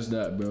I miss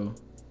that, bro?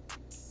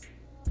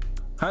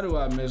 How do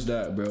I miss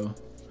that, bro?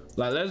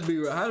 Like, let's be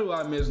real. How do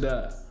I miss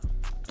that?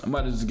 I'm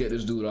about to just get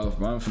this dude off,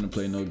 bro. I'm finna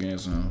play no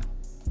games on him.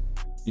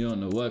 You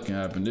don't know what can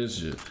happen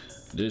this year.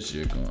 This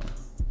year going.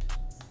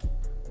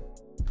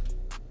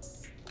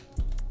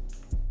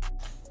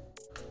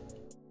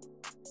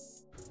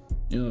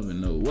 You don't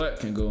even know what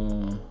can go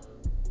on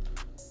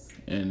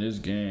in this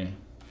game.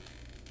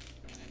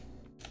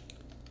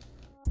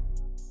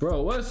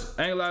 Bro,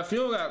 ain't like, if you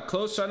don't got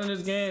close shot in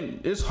this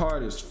game, it's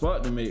hard as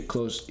fuck to make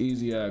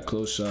easy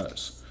close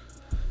shots.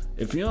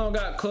 If you don't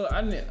got close,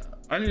 I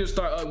need to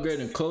start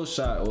upgrading close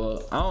shot.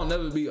 Well, I don't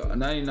never be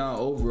 99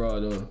 overall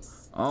though.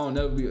 I don't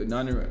never be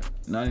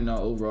 99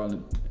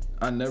 overall.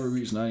 I never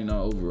reach 99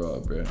 overall,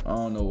 bro. I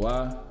don't know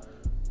why.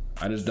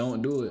 I just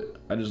don't do it.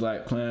 I just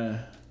like playing.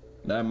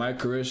 That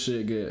mycareer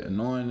shit get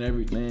annoying and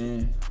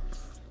everything.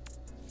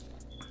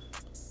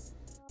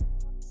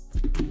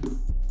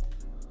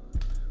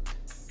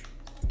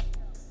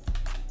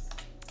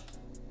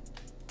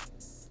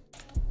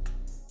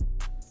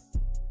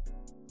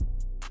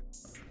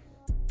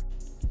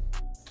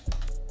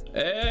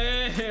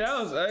 Hey, that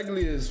was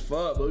ugly as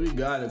fuck, but we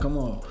got it. Come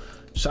on.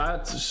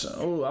 Shot.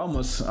 Oh, I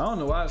don't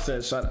know why I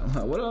said shot.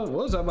 What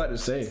was I about to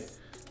say?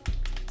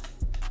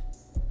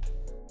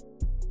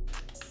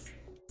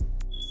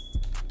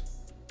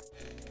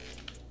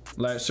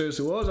 Like,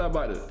 seriously, what was I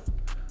about to...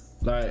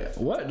 Like,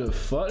 what the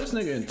fuck? This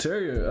nigga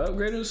interior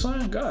upgraded or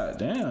something? God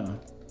damn.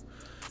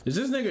 Is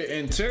this nigga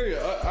interior?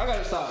 I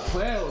gotta stop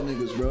playing with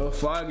niggas, bro,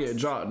 before I get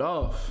dropped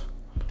off.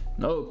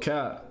 No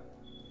cap.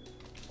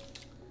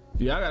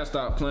 Yeah, I gotta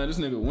stop playing. This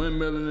nigga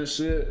windmilling and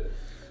shit.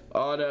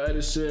 All that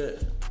other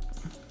shit.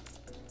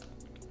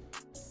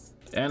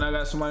 And I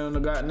got somebody on the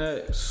got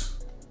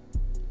next.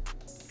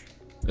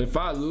 If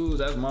I lose,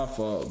 that's my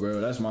fault, bro.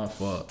 That's my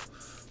fault.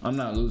 I'm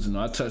not losing.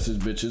 I touch this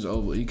bitch, it's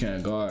over. He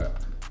can't guard.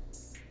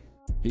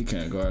 He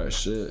can't guard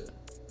shit.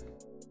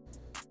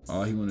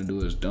 All he wanna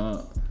do is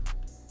dunk.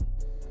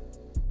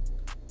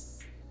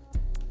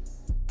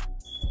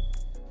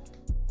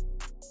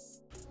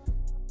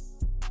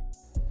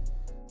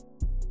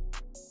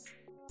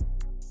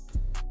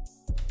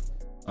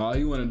 All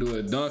he wanna do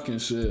is dunk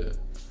and shit.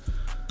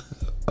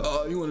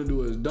 All you wanna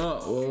do is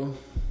dunk, well.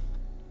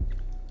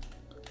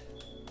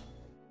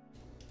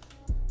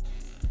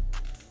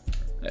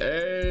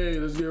 Hey,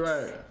 let's get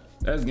right.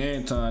 That's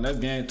game time. That's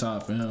game time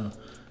for him.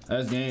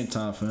 That's game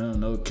time for him.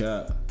 No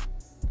cap.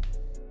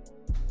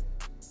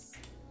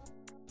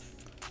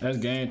 That's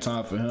game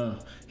time for him.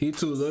 He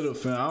too little,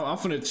 fam. I'm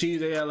finna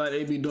cheese they like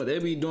they be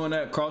doing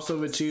that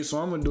crossover cheese, so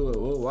I'm gonna do it.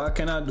 Well, why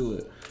can't I do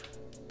it?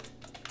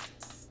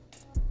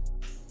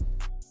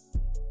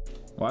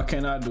 Why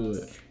can't I do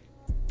it?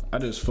 I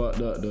just fucked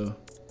up though.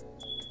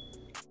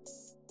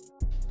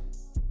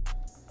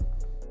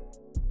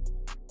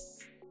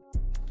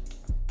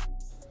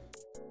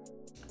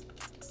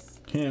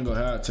 He ain't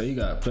gonna have to. He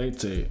got play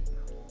tape.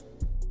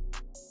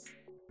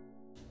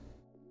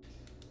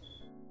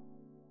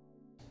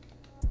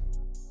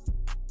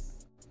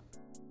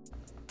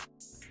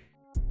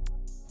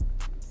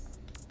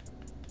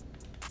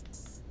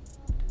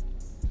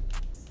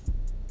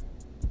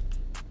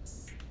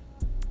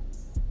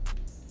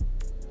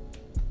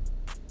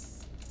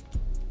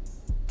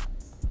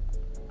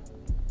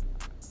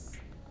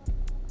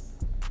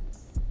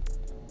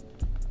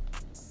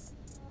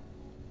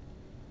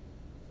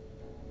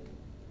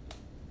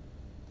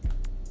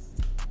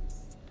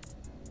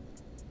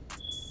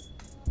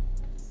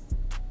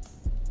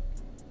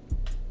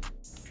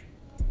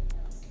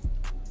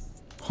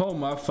 Oh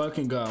my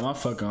fucking god, my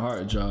fucking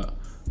heart dropped.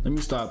 Let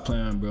me stop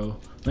playing, bro.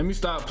 Let me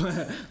stop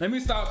playing. Let me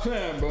stop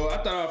playing, bro. I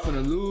thought I was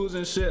finna lose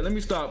and shit. Let me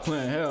stop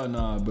playing. Hell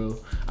nah, bro.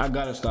 I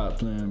gotta stop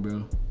playing,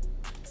 bro.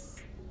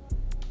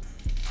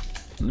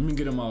 Let me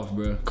get him off,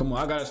 bro. Come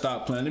on, I gotta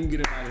stop playing. Let me get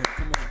him out of here.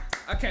 Come on.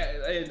 I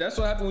can't. Hey, that's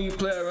what happens when you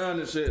play around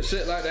and shit.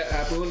 Shit like that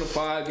happen in the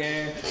 5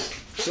 game.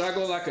 Should I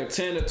go like a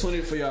 10 or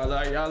 20 for y'all?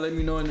 Like, y'all let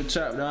me know in the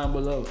chat down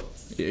below.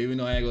 Yeah, even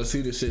though I ain't gonna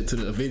see this shit till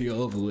the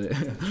video over with.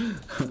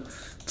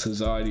 Till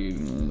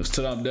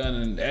I'm done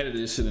and edit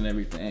this shit and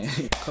everything.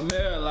 Come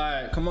here,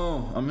 like, come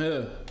on, I'm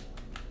here.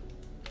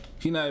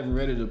 He not even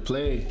ready to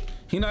play.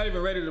 He not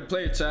even ready to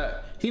play,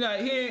 chat. He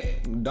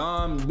ain't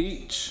Dom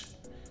Beach.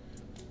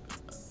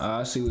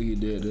 I see what he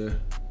did there.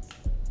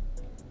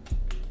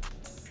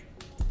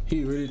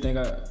 He really think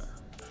I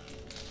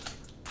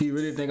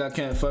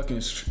can't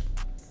fucking.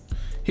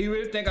 He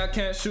really think I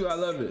can't shoot. I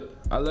love it.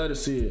 I love to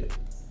see it.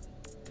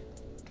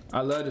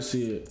 I love to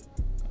see it.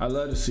 I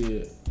love to see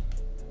it.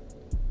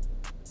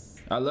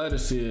 I love to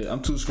see it.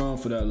 I'm too strong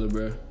for that, little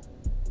bro.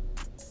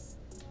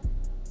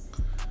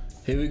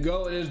 Here we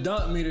go with this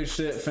dunk meter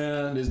shit,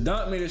 fam. This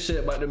dunk meter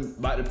shit about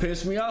to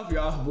piss me off,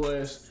 y'all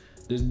boys.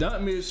 This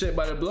dunk meter shit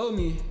about to blow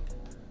me.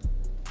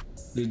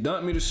 This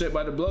dunk meter shit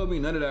about to blow me.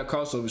 None of that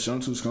crossover shit.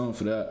 I'm too strong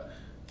for that.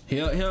 He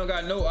don't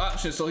got no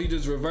option, so he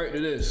just revert to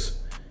this.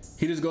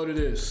 He just go to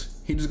this.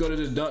 He just go to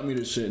this dunk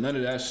meter shit. None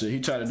of that shit. He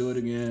try to do it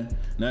again.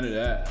 None of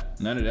that.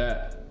 None of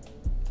that.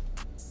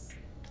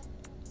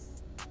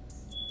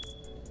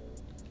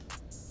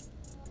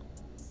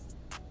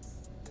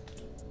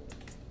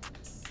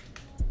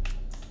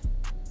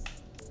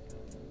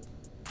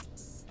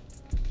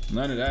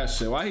 None of that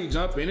shit. Why he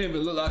jumping? It didn't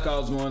even look like I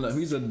was going up.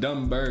 He's a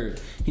dumb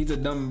bird. He's a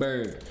dumb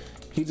bird.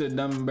 He's a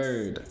dumb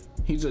bird.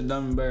 He's a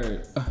dumb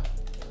bird.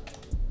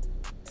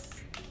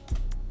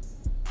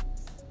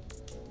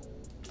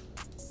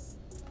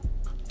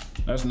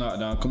 That's not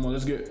down. Come on,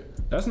 let's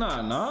get. That's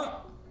not knock.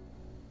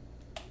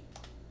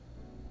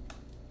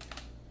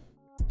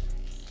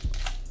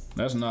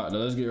 That's not though.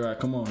 Let's get right.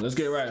 Come on, let's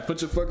get right.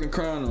 Put your fucking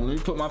crown on. Let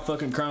me put my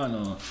fucking crown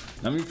on.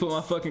 Let me put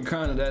my fucking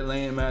crown on that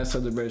lame ass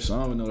celebration.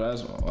 I don't even know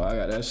that's. Oh, I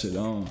got that shit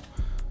on.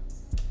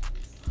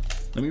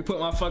 Let me put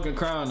my fucking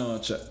crown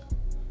on. Check.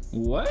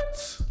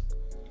 What?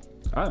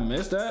 I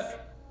missed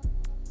that.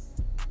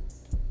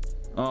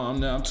 Oh,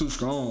 I'm too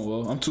strong,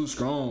 bro. I'm too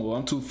strong, bro.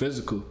 I'm too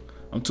physical.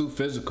 I'm too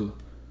physical.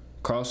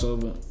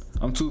 Crossover.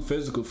 I'm too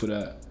physical for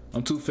that.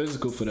 I'm too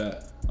physical for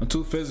that. I'm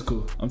too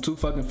physical. I'm too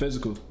fucking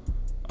physical.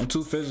 I'm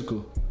too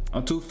physical.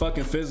 I'm too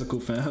fucking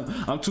physical, fam.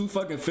 I'm too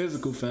fucking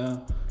physical,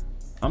 fam.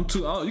 I'm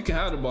too. Oh, you can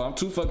have the ball. I'm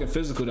too fucking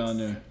physical down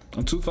there.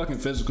 I'm too fucking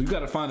physical. You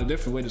gotta find a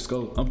different way to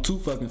score. I'm too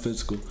fucking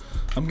physical.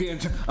 I'm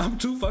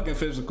too fucking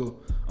physical.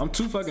 I'm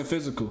too fucking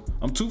physical.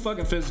 I'm too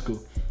fucking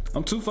physical.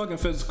 I'm too fucking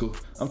physical.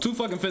 I'm too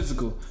fucking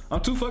physical.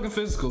 I'm too fucking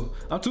physical.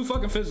 I'm too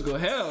fucking physical.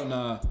 Hell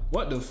nah.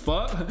 What the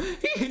fuck?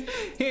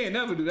 He ain't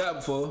never do that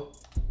before.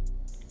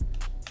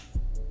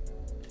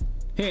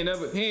 He ain't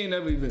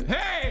never even,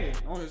 hey,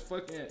 on his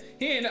fucking,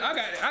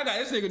 I got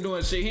this nigga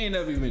doing shit he ain't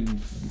never even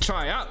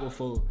try out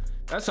before.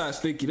 That's how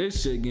sticky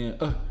this shit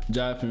again.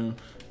 Job him.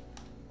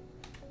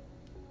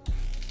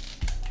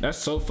 That's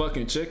so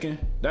fucking chicken.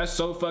 That's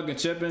so fucking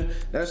chipping.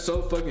 That's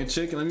so fucking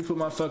chicken. Let me put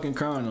my fucking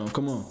crown on.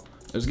 Come on.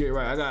 Let's get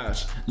right.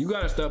 You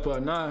gotta step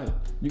up now.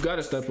 You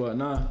gotta step up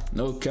now.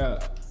 No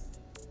cap.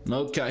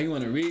 No cap. He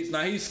wanna reach.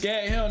 Now he's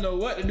scared. He don't know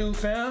what to do,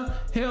 fam.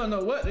 He don't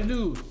know what to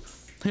do.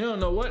 He don't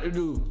know what to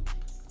do.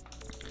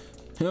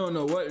 He don't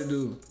know what to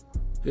do.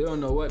 He don't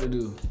know what to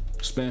do.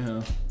 Spin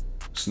him.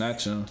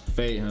 Snatch him.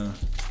 Fade him.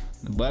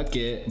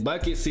 Bucket.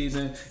 Bucket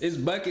season. It's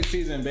bucket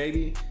season,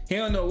 baby. He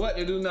don't know what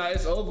to do now.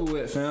 It's over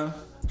with, fam.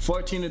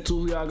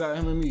 14-2. Y'all got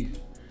him and me.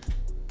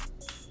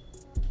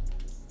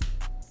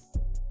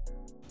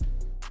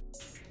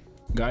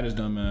 Got his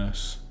dumb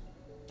ass.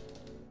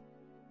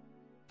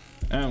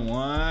 And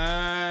one.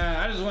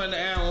 I just wanted to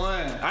and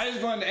one. I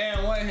just wanted to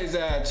and one his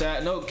ass,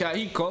 chat. No cap.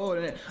 He cold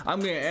and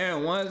I'm getting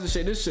and ones and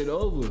shit. This shit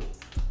over.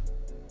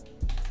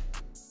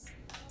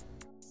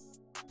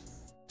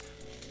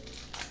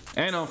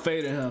 And I'm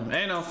fading him.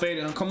 And I'm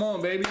fading him. Come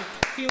on, baby.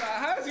 He like,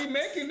 how is he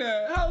making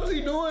that? How is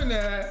he doing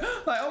that?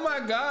 Like, oh my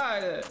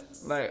God.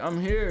 Like,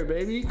 I'm here,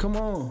 baby. Come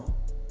on.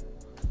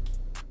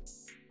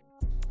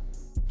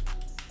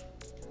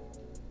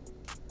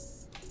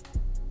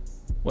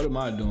 What am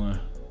I doing?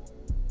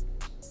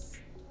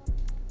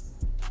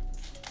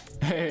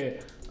 Hey,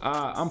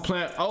 I'm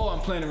playing. Oh, I'm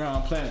playing around.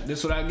 I'm playing. This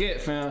is what I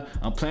get, fam.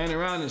 I'm playing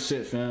around and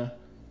shit, fam.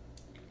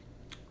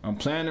 I'm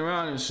playing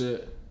around and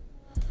shit.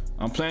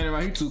 I'm playing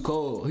around. He too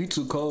cold. He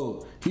too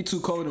cold. He too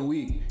cold and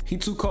weak. He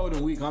too cold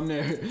and weak. I'm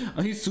there.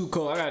 He's too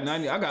cold. I got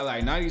 90. I got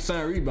like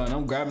 90% rebound.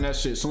 I'm grabbing that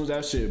shit. As soon as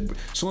I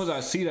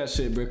see that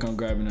shit brick, I'm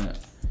grabbing that.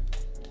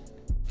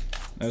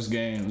 That's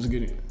game. Let's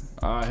get it.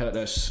 I held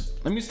that shit.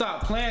 Let me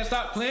stop playing.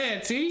 Stop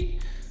playing, T.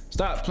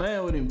 Stop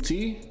playing with him,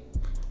 T.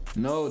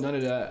 No, none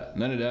of that.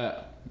 None of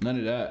that. None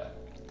of that.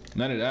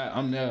 None of that.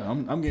 I'm there.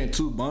 I'm getting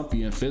too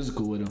bumpy and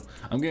physical with him.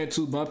 I'm getting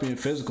too bumpy and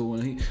physical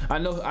when he. I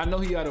know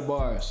he out of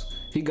bars.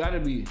 He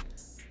gotta be.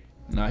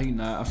 Nah, he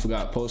not. I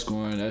forgot post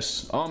scoring.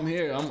 That's. Oh, I'm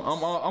here. I'm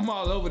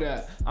all over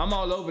that. I'm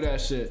all over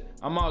that shit.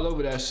 I'm all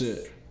over that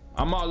shit.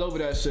 I'm all over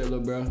that shit,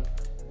 little bro.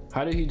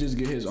 How did he just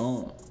get his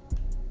own?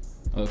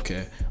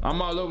 Okay.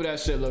 I'm all over that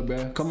shit, little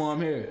bro. Come on,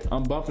 I'm here.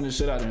 I'm bumping the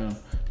shit out of him.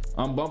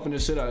 I'm bumping the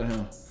shit out of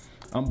him.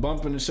 I'm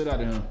bumping the shit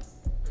out of him.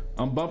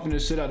 I'm bumping the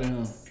shit out of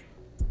him.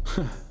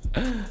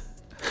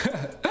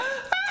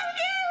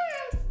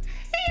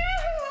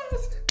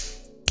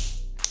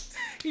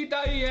 He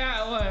thought he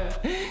had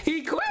one.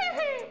 He quit.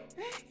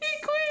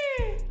 He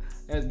quit.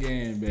 That's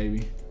game,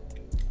 baby.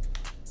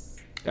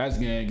 That's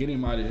game. Get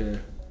him out of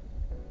here.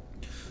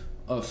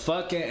 A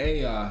fucking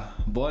AI.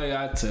 Boy,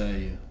 I tell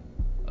you.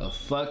 A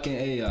fucking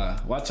AI.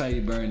 Watch how he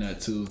burn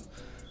that too.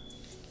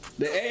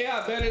 The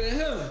AI better than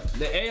him.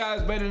 The AI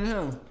is better than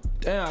him.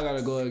 Damn, I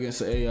gotta go against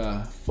the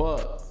AI.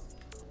 Fuck.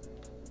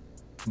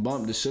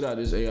 Bump the shit out of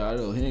this AI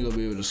though. He ain't gonna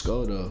be able to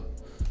score though.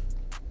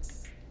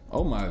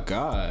 Oh my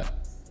God.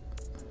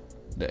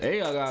 The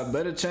AI got a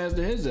better chance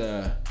than his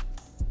ass.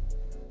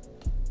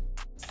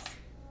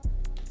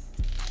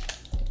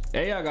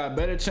 AI got a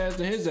better chance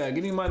than his ass.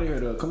 Get him out of here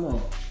though. Come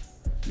on.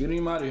 Get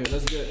him out of here.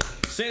 Let's get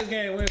 6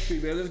 game win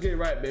streak, baby. Let's get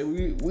right,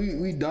 baby.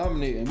 We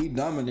dominating. We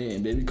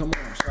dominating, baby. Come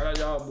on. Shout out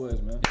y'all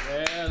boys, man.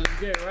 Yeah, let's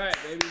get right,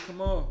 baby.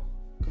 Come on.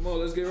 Come on,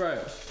 let's get right.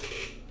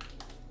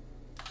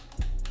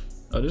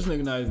 Oh, this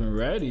nigga not even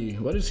ready.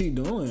 What is he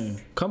doing?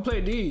 Come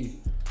play D.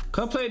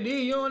 Come play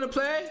D. You don't wanna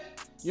play?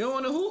 You don't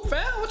wanna hoop,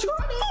 fam? What you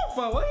all doing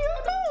for? What are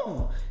y'all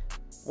doing?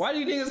 Why do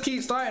you niggas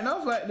keep starting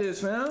off like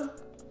this, fam?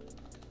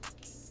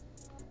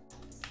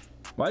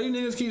 Why do you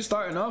niggas keep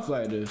starting off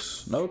like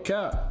this? No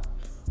cap.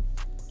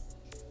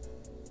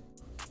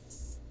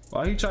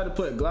 Why he tried to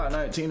put Glock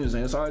 19 in his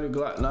hand? It's already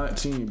Glock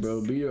 19,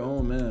 bro. Be your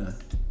own man.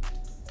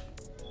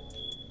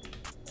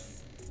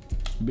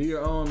 Be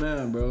your own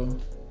man, bro.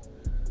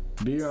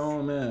 Be your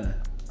own man.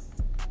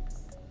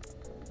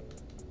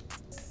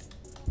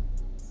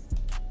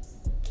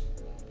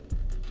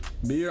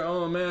 Be your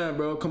own man,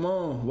 bro. Come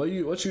on. What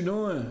you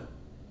doing?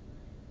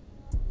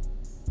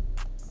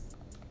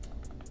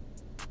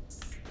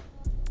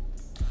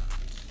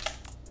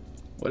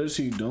 What is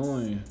he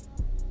doing?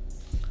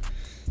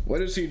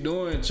 What is he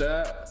doing,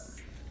 chat?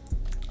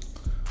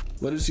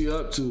 What is he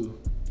up to?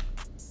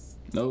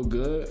 No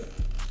good?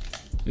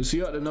 Is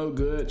he up to no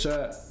good,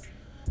 chat?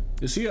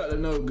 Is he up to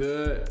no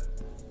good?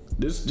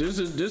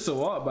 This a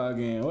walk by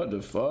game. What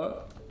the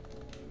fuck?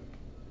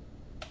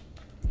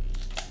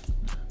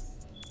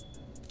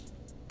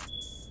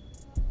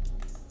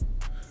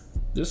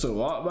 This a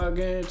walk by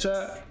game,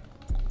 chat?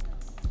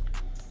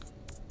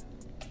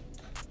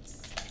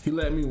 He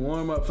let me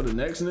warm up for the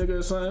next nigga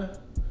or something?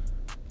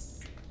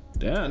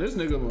 Damn, this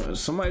nigga,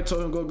 somebody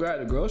told him to go grab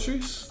the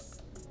groceries?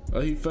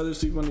 Or he fell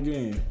asleep on the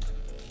game?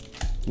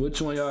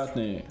 Which one y'all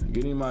think?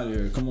 Get him out of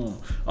here, come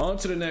on. On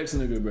to the next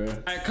nigga, bro.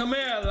 Alright, come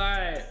here,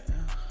 like,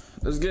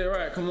 let's get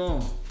right, come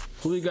on.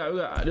 Who we got? We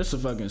got, this a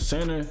fucking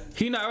center.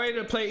 He not ready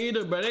to play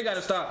either, bro. They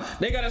gotta stop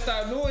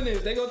doing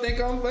this. They gonna think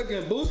I'm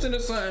fucking boosting or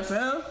something,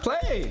 fam.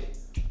 Play.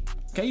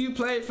 Can you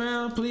play,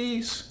 fam,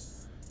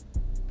 please?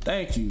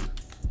 Thank you.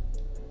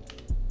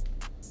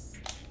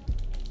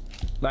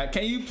 Like,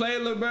 can you play,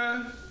 little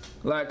bro?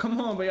 Like, come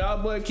on, but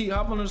y'all boys keep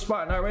hopping on the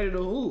spot, not ready to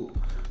hoop.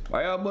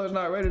 Why y'all boys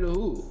not ready to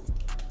hoop?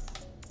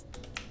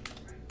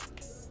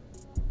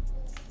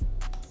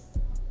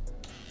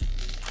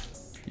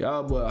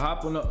 Y'all boy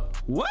hopping up.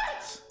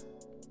 What?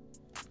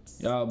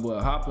 Y'all boy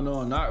hopping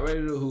on, not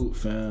ready to hoop,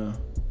 fam.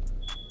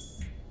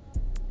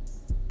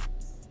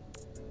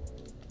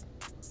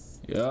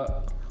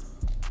 Yup.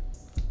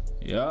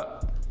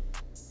 Yup.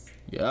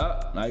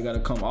 Yup. Now you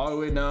gotta come all the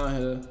way down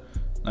here.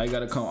 Now you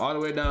gotta come all the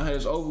way down here.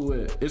 It's over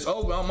with. It's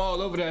over. I'm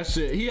all over that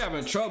shit. He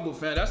having trouble,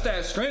 fam. That's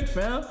that strength,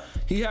 fam.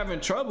 He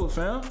having trouble,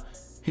 fam.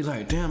 He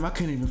like, damn, I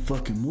can't even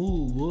fucking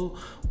move, bro.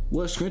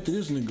 What strength did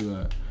this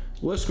nigga got?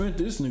 What strength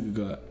did this nigga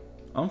got?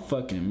 I'm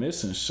fucking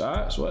missing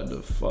shots. What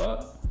the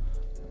fuck?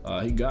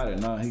 He got it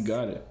now. He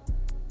got it.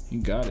 He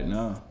got it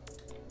now.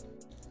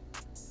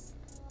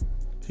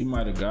 He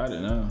might have got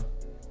it now.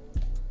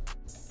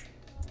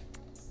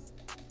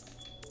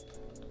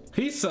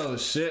 He's so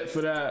shit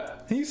for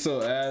that. He's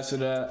so ass for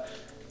that.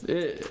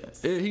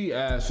 He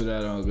ass for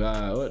that on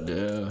God. What the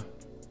hell?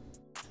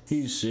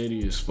 He's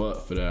shitty as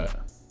fuck for that.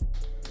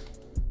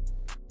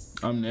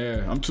 I'm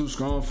there. I'm too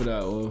strong for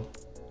that, Will.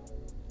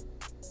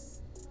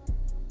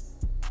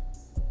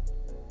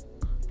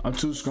 I'm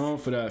too strong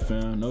for that,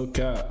 fam. No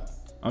cap.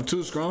 I'm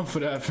too strong for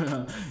that,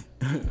 fam.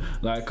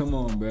 Like, come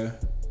on, bruh.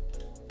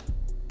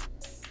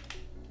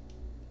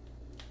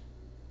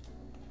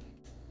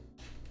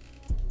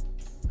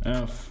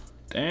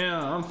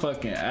 Damn, I'm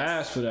fucking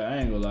ass for that. I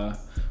ain't gonna lie.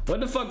 What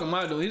the fuck am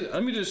I doing?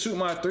 Let me just shoot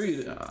my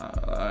 3.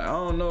 I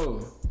don't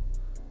know.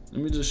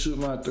 Let me just shoot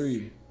my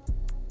 3.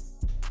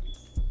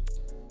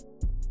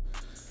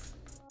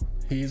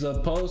 He's a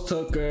post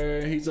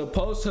hooker. He's a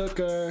post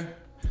hooker.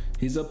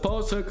 He's a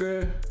post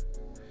hooker.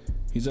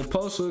 He's a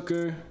post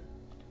hooker.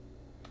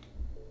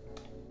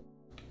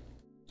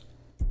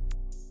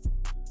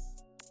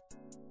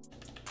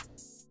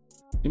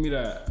 Give me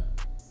that.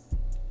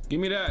 Give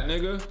me that,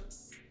 nigga.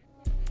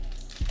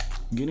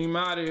 Get him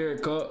out of here,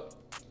 Cup.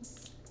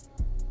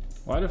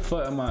 Why the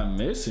fuck am I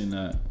missing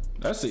that?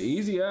 That's an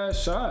easy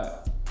ass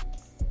shot.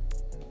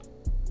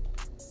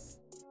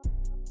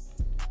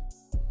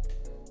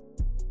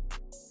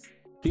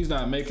 He's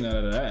not making it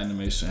out of that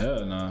animation.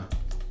 Hell nah.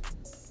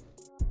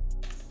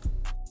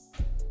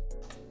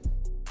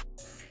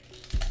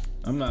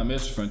 I'm not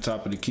missing from the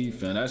top of the key,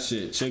 fam. That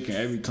shit chicken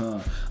every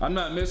time. I'm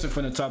not missing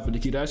from the top of the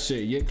key. That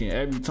shit yicking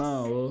every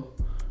time, bro.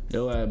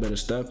 Yo, I better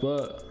step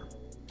up.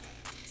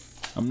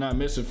 I'm not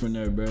missing from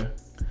there, bruh.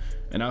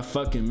 And I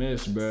fucking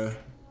missed, bruh.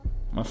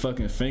 My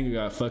fucking finger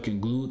got fucking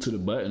glued to the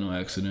button on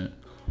accident.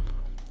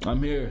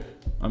 I'm here.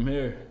 I'm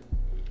here.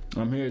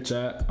 I'm here,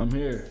 chat. I'm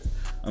here.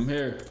 I'm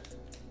here.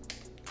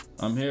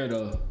 I'm here,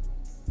 though.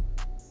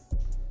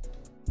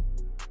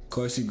 Of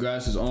course, he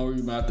grabs his own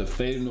rebound after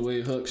fading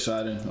away hook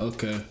shotting.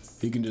 Okay.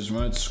 He can just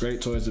run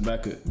straight towards the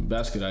back of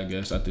basket, I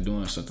guess, after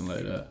doing something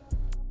like that.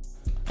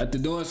 After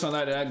doing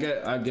something like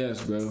that, I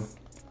guess, bro.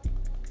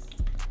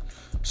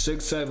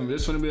 6-7.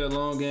 This gonna be a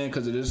long game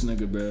because of this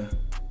nigga, bro.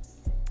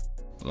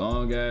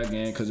 Long ass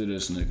game because of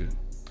this nigga.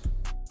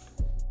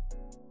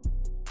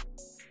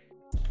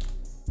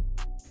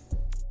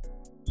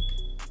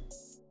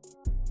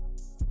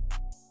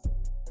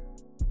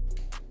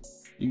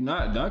 You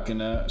not dunking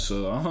that,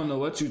 so I don't know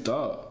what you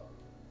thought.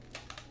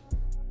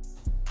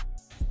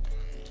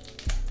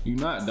 You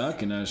not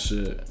dunking that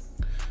shit.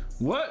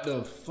 What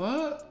the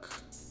fuck?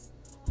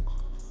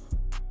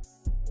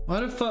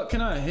 Why the fuck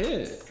can I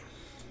hit?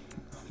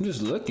 I'm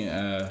just looking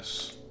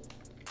ass.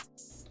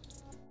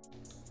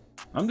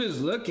 I'm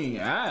just looking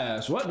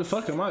ass. What the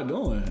fuck am I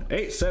doing?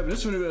 8-7. This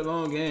is gonna be a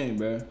long game,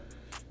 bro.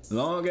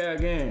 Long ass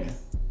game.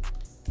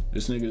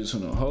 This nigga just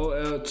gonna hold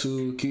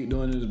L2, keep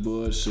doing this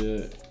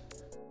bullshit.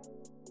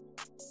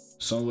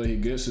 Some way he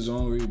gets his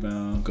own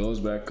rebound, goes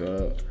back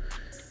up.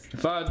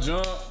 If I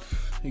jump,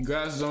 he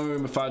grabs his own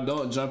rebound. If I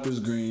don't jump, it's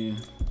green.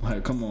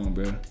 Like, come on,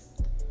 bro.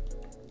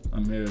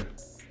 I'm here.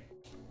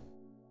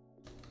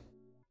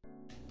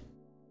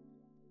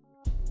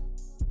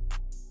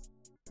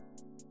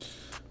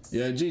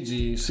 Yeah,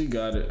 GG's, he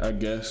got it, I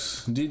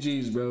guess.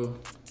 GG's, bro.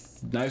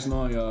 Nice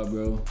knowing y'all,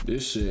 bro.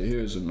 This shit here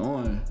is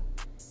annoying.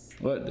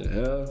 What the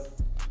hell?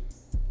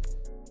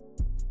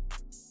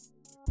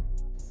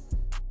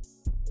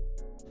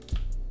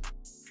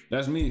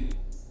 That's me.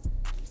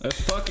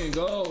 Let's fucking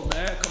go,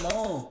 man. Come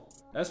on.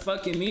 That's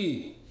fucking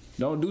me.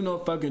 Don't do no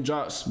fucking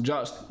drop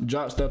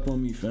step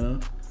on me, fam.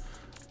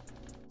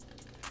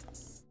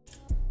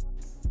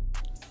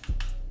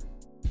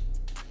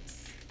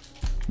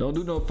 Don't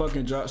do no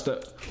fucking drop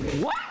step.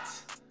 What?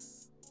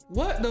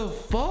 What the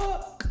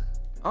fuck?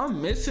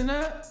 I'm missing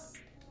that?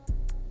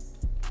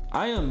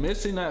 I am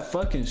missing that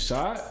fucking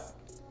shot?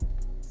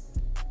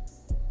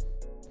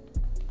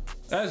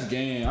 That's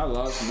game. I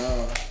lost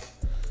now.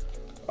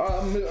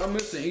 I'm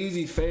missing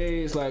easy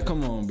phase. Like,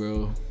 come on,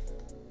 bro.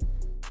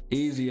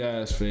 Easy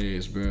ass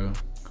phase, bro.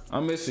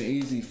 I'm missing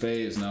easy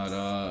phase now,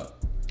 dog.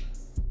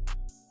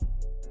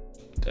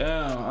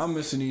 Damn, I'm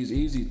missing these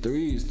easy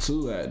threes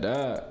too at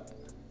that.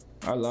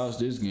 I lost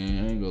this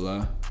game, I ain't gonna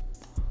lie.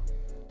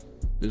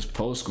 This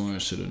post scoring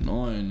shit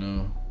annoying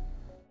though.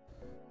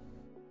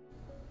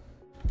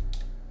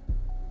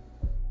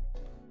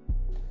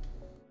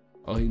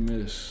 Oh, he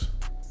missed.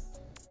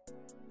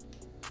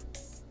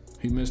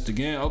 He missed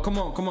again. Oh, come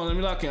on, let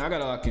me lock in. I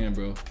gotta lock in,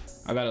 bro.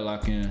 I gotta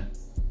lock in.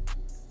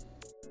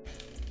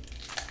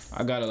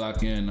 I gotta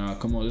lock in now.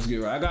 Come on, let's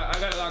get right. I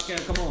gotta lock in.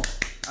 Come on.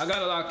 I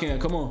gotta lock in.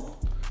 Come on.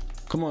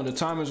 Come on, the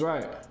time is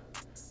right.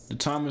 The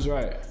time is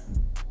right.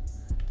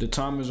 The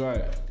time is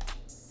right.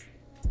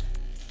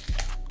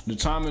 The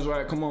time is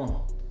right. Come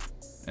on.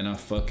 And I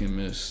fucking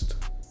missed.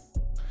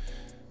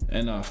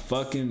 And I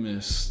fucking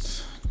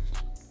missed.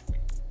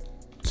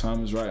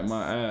 Time is right,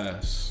 my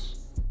ass.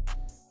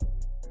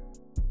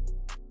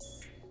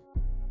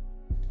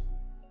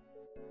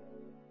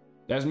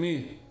 That's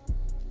me.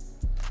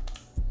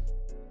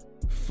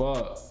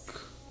 Fuck.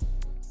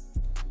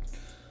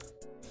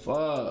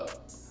 Fuck.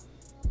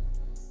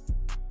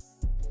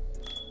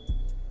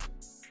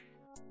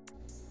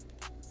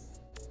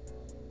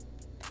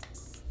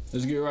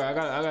 Let's get right. I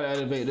gotta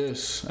activate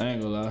this. I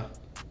ain't gonna lie.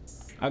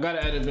 I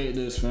gotta activate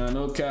this, man.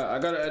 No cap. I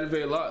gotta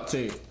activate lock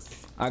tape.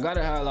 I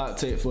gotta have lock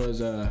tape for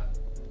his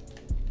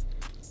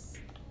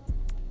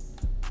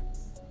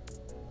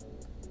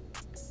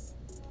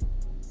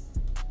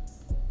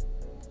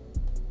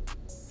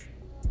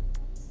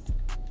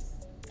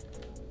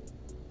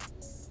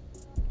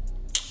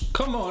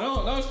Come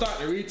on, don't start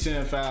the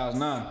reaching files,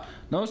 nah.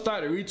 Don't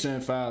start the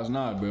reaching files,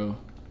 nah, bro.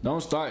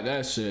 Don't start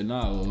that shit,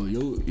 nah.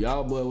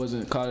 Y'all boy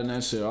wasn't calling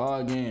that shit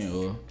all game,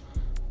 or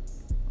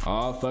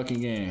all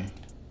fucking game.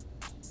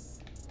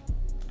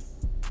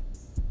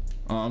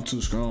 Oh, I'm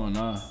too strong,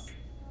 nah.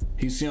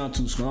 He see I'm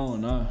too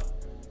strong, nah.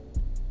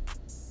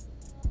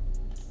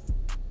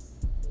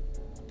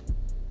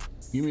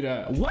 Give me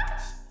that.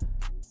 What?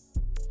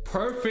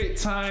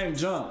 Perfect time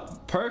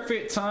jump.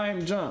 Perfect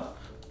time jump.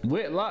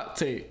 With lock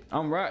tape.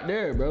 I'm right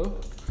there, bro.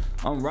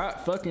 I'm right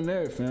fucking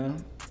there,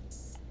 fam.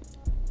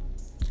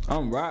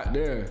 I'm right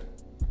there.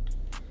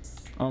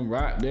 I'm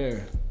right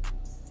there.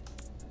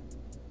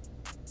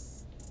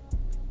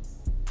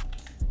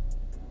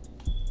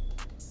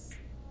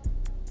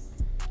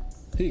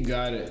 He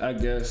got it, I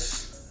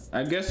guess.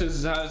 I guess this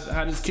is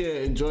how this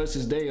kid enjoys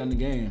his day on the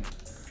game.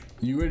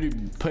 You really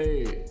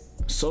paid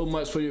so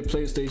much for your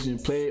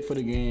PlayStation, play it for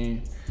the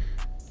game,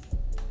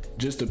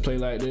 just to play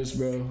like this,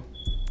 bro.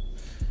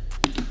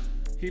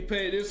 He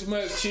paid this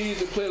much cheese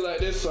to play like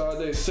this all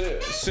day.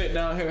 Sit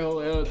down here,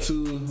 hold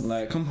L2.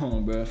 Like, come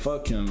on, bro.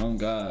 Fuck him. On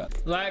God.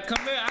 Like,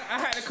 come here. I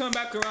had to come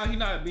back around. He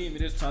not beating me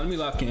this time. Let me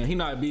lock in. He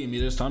not beating me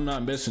this time. I'm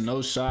not missing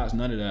no shots.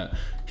 None of that.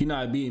 He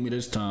not beating me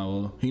this time,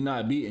 bro. He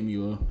not beating me,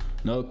 bro.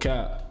 No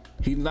cap.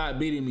 He not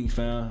beating me,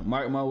 fam.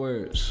 Mark my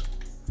words.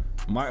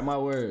 Mark my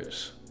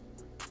words.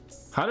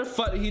 How the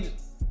fuck did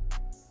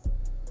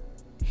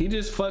he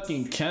just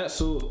fucking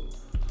canceled?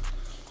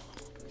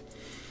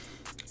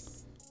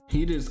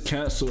 He just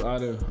canceled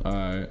out of,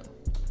 alright.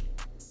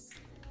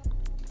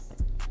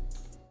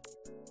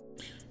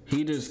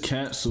 He just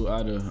canceled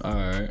out of,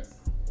 alright.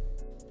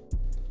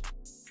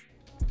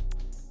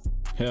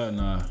 Hell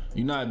nah.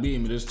 You not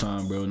beating me this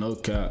time, bro. No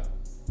cap.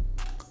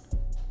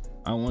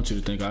 I want you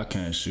to think I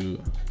can't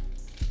shoot.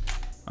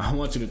 I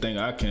want you to think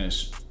I can't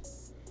shoot.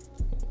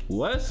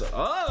 What's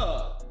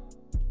up?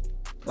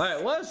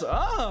 Like, what's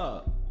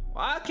up?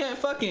 Why I can't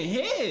fucking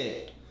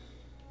hit?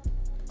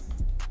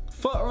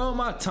 Fuck wrong with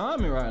my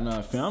timing right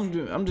now, fam.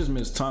 I'm just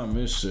mistiming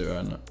this shit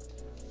right now.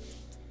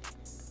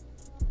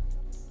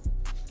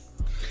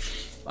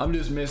 I'm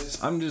just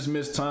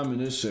mistiming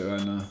this shit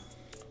right now.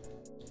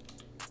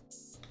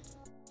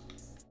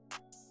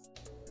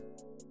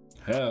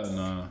 Hell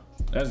nah.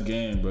 That's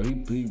game, bro. He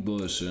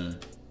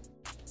bullshitting.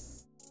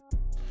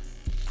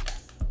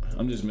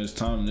 I'm just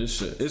mistiming this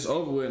shit. It's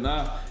over with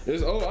now.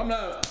 It's over. I'm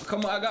not.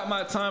 Come on, I got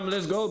my time.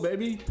 Let's go,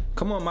 baby.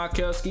 Come on,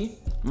 Mykelski.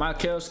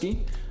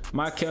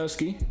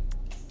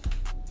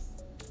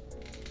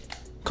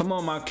 Come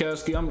on,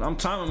 Mykelski. I'm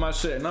timing my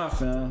shit now,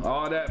 fam.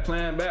 All that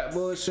playing back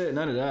bullshit,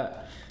 none of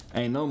that.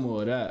 Ain't no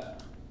more of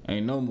that.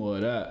 Ain't no more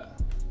of that.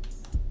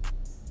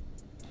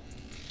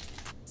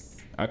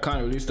 I kind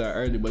of released that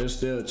early, but it's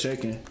still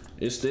checking.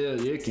 It's still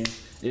yicking.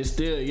 It's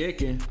still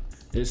yicking.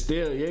 It's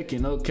still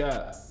yicking. No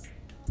cap.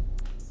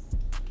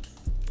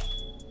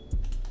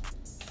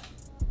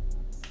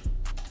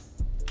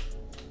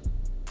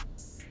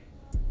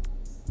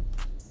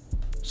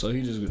 So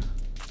he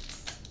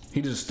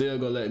just still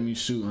gonna let me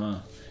shoot, huh?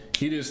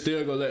 He just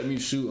still gonna let me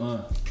shoot,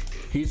 huh?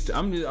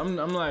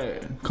 I'm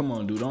like, come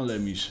on, dude, don't let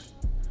me shoot.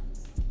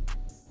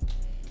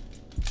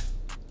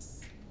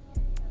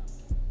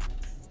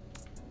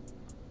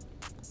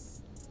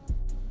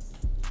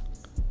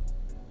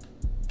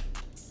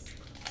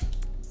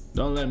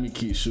 Don't let me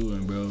keep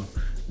shooting, bro.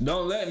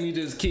 Don't let me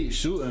just keep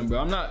shooting,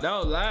 bro. That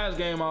was last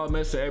game I was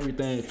messing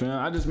everything,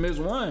 fam. I just missed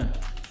one.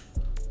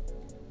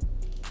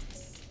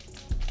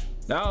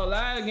 That was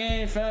last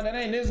game, fam. That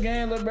ain't this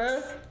game, little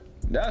bro.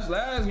 That's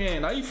last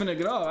game. Now you finna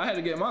get off. I had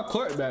to get my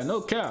court back.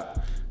 No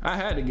cap. I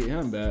had to get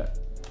him back.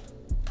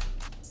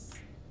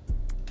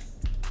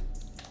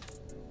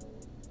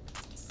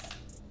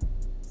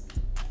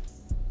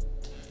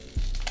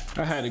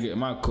 I had to get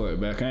my court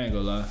back. I ain't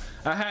gonna lie.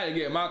 I had to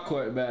get my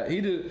court back.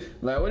 He did.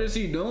 Like, what is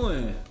he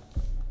doing?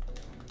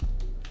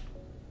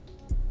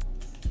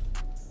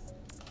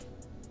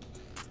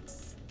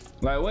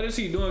 Like, what is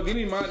he doing? Get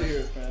him out of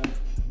here, fam.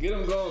 Get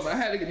him going. I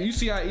had to get, you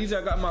see how easy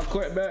I got my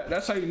court back?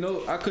 That's how you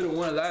know I could have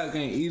won last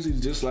game easy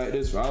just like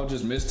this. I was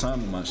just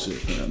mistiming my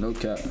shit, man. No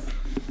cap.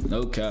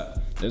 No cap.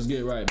 Let's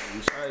get right,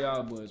 baby. Sorry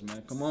y'all boys,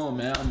 man. Come on,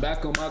 man. I'm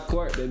back on my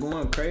court. They're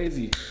going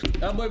crazy.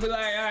 That boy be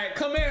like, all right,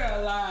 come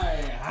here.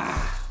 Like,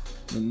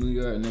 the New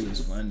York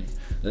niggas funny.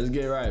 Let's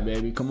get right,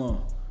 baby. Come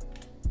on.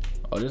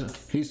 Oh,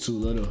 he's too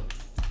little.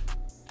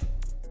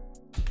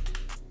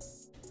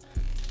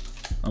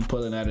 I'm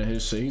pulling out of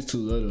his shit. He's too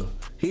little.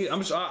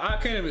 I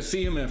can't even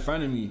see him in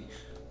front of me.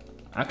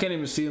 I can't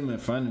even see him in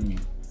front of me.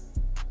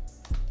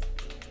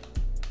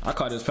 I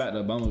caught this packed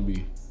up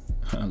bumblebee.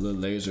 A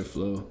little laser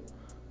flow.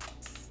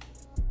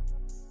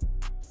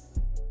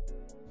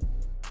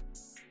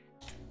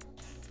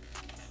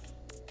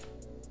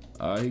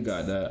 He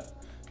got that.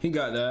 He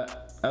got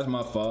that. That's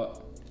my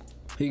fault.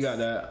 He got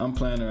that. I'm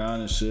playing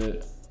around and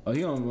shit. Oh,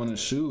 he don't want to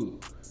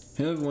shoot.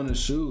 He don't want to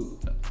shoot.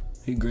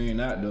 He green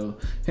that though.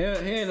 He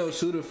ain't no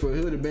shooter for.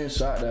 He would have been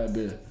shot that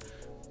bit.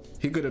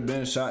 He could have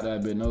been shot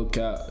that bit. No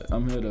cap.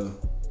 I'm here though.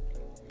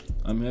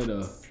 I'm here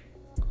though.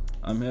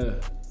 I'm here.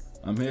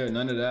 I'm here.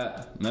 None of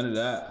that. None of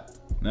that.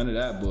 None of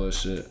that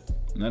bullshit.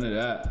 None of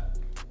that.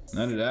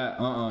 None of that.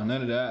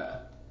 None of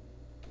that.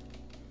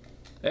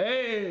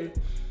 Hey.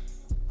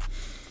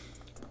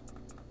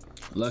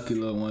 Lucky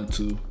little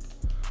 1-2.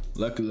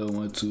 Lucky little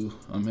 1-2.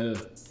 I'm here.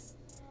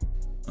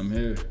 I'm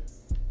here.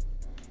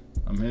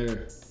 I'm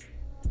here.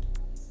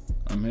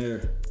 I'm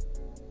here.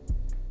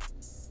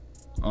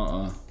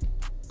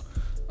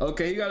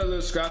 Okay, he got a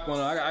little scrap on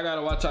him. I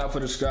gotta watch out for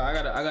the scrap.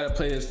 I gotta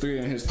play his 3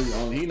 and his 3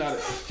 only.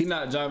 He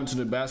not driving to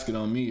the basket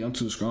on me. I'm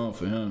too strong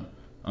for him.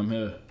 I'm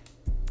here.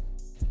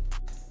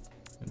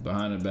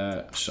 Behind the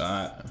back,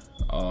 shot,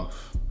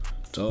 off.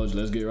 Told you,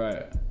 let's get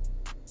right.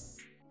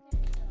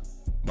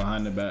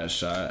 Behind the back,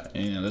 shot,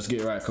 and let's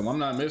get right. Come on, I'm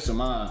not missing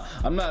mine.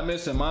 I'm not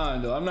missing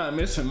mine though. I'm not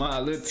missing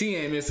mine. Lil T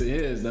ain't missing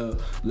his though.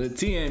 Lil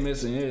T ain't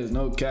missing his.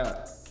 No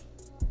cap.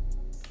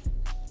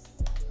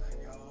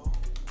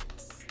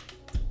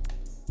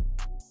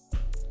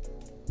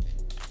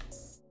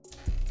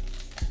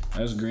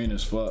 That's green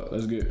as fuck.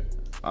 Let's get.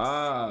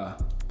 I'm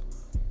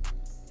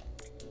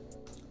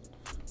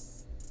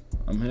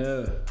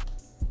here.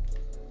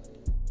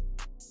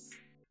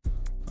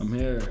 I'm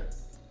here.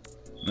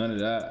 None of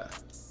that.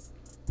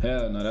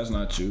 Hell no, that's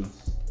not you.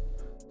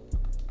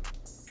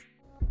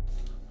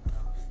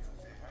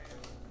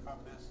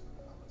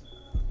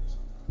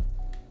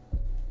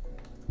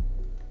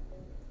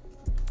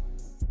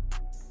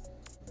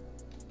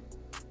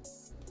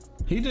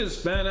 He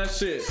just spammed that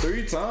shit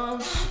 3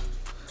 times?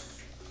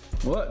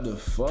 What the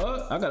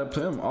fuck? I gotta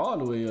play him all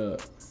the way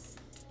up.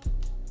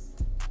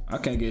 I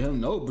can't get him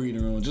no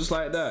breathing room. Just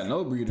like that,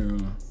 no breathing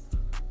room.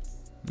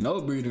 No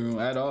breathing room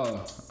at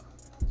all.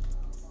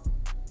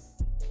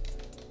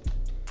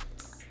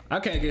 I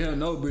can't get him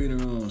no breathing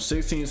room.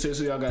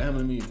 16-6, y'all got him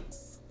and me.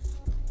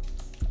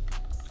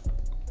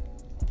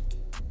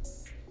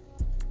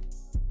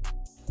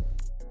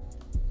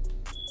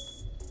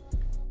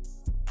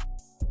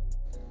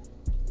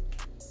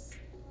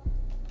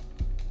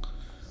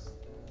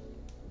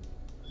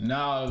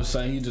 Now all of a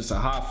sudden he's just a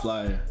hot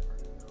flyer.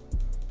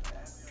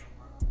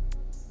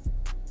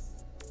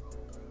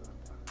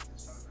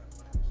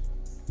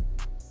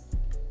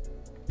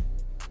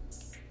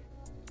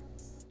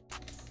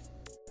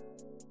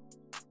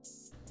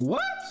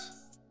 What?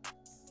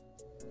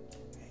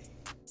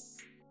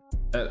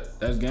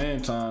 That's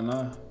game time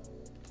now.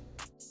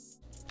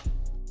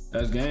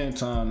 That's game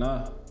time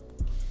now.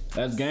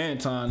 That's game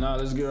time now.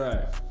 Let's get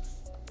right.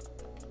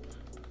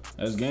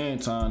 That's game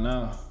time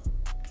now.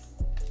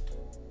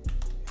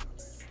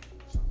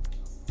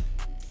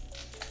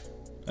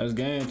 That's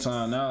game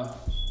time now.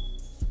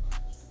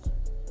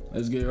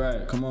 Let's get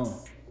right. Come on.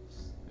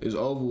 It's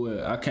over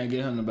with. I can't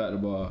get him to back the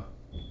ball.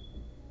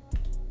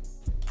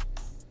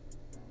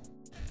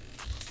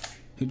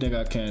 He think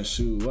I can't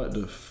shoot. What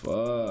the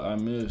fuck? I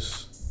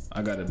miss.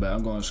 I got it back.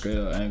 I'm going straight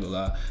up. I ain't gonna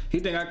lie. He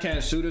think I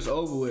can't shoot. It's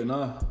over with,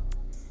 nah.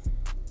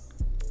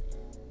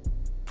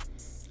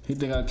 He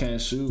think I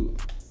can't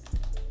shoot.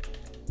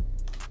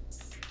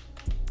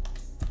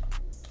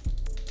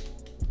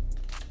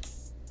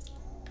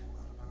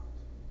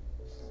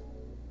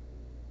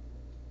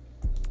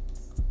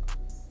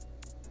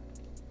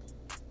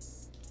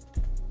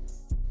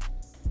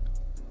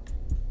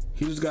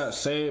 He just got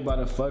saved by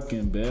the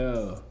fucking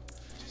bell.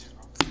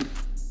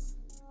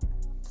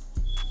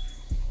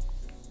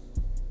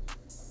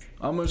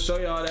 I'm gonna show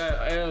y'all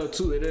that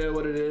L2. It is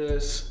what it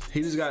is.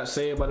 He just got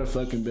saved by the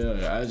fucking bell.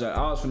 I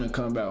was finna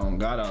come back. On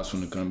God, I was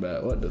finna come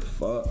back. What the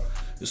fuck?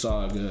 It's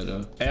all good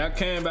though. Hey, I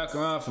came back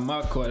around from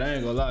my court. I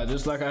ain't gonna lie.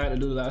 Just like I had to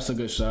do, that's a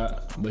good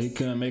shot. But he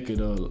couldn't make it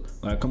though.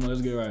 Like, come on,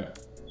 let's get right.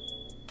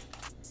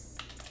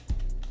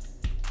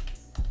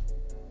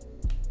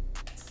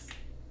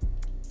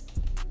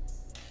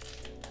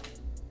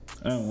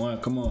 And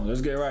 1, come on, let's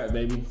get right,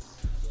 baby.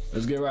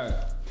 Let's get right.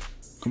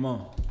 Come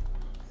on.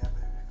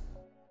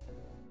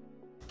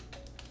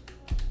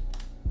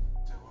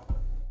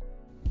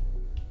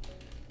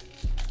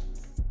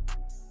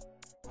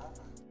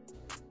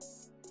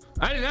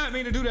 I did not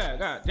mean to do that.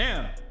 God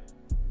damn.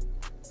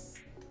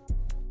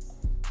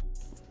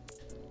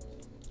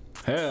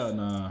 Hell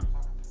nah.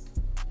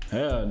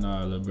 Hell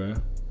nah, little bro.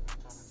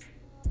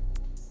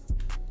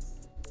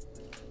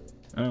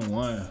 And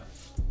 1.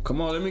 Come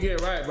on, let me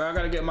get right, bro.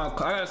 I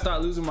gotta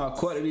start losing my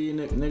court to these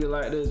niggas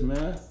like this,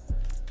 man.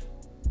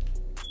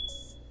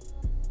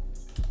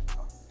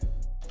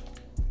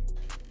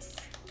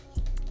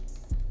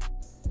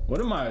 What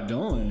am I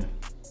doing?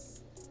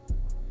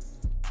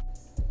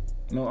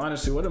 No,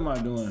 honestly, what am I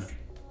doing?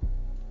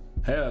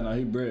 Hell no,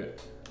 he brick.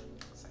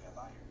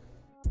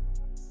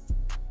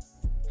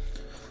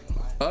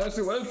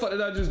 Honestly, what the fuck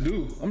did I just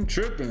do? I'm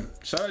tripping.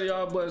 Shout out to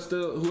y'all, but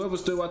still,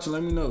 whoever's still watching,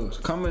 let me know.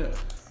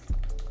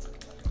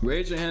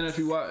 Raise your hand if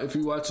you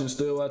watching,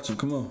 still watching.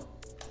 Come on.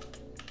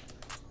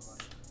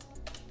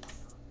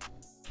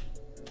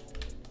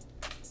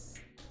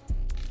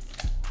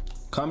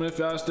 Comment if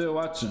y'all still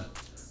watching.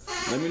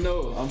 Let me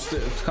know. I'm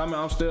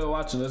still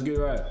watching. Let's get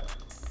right.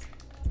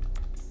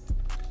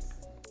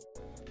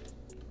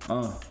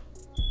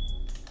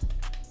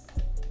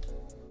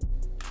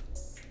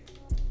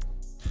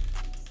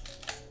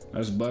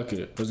 That's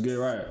bucket. Let's get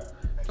right.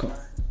 Come.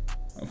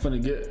 I'm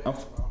finna get.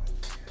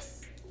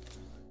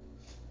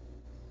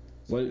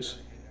 What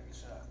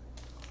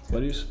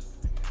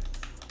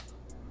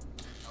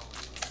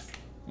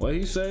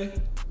he say?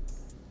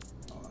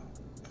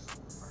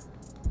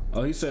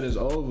 Oh, he said it's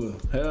over.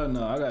 Hell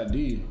no, I got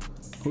D.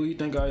 Who you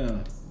think I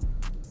am?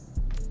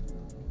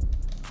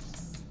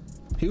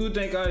 He would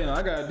think I am.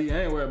 I got D.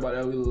 I ain't worried about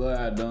that little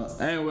I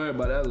dunk. I ain't worried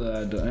about that little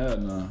I dunk. Hell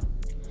no.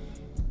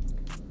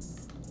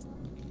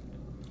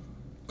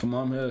 Come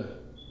on, I'm here.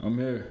 I'm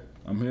here.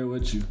 I'm here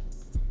with you.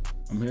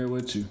 I'm here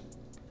with you.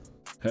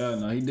 Hell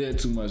no, he did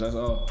too much. That's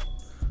all.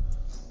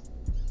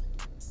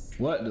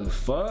 What the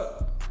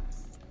fuck?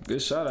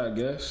 Good shot, I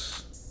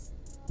guess.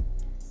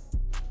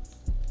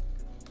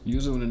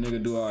 Usually when a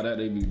nigga do all that,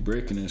 they be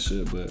breaking and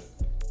shit, but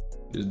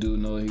this dude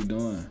know what he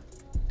doing.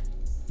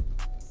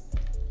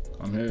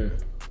 I'm here.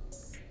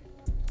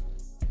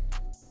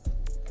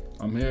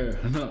 I'm here.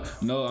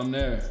 No, I'm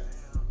there.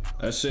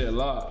 That shit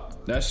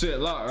locked. That shit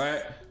locked,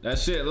 right? That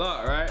shit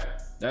locked, right?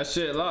 That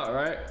shit locked,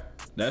 right?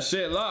 That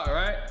shit locked,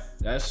 right?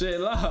 That shit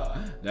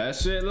locked. That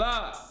shit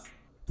locked.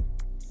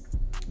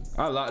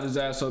 I locked his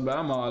ass so bad,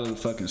 I'm all out of the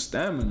fucking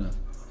stamina.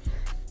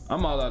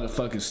 I'm all out of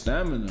fucking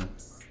stamina.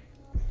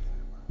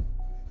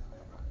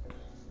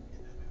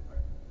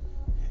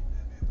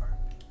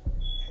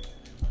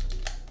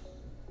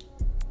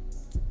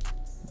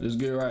 Let's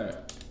get right.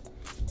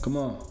 Come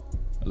on.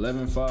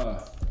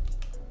 11-5.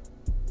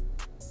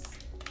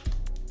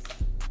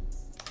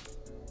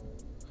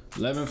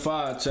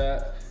 11-5,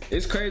 chat.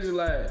 It's crazy,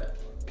 like.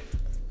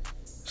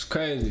 It's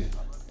crazy.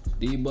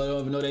 These boys don't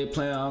even know they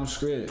playing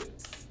ImStrict.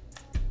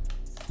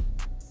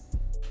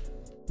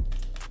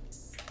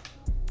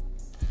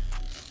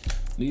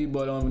 These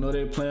boys don't even know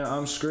they playing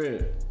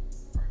ImStrict.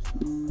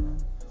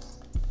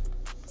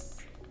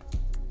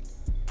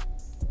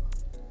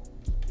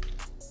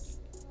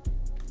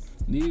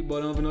 These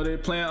boys don't even know they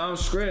playing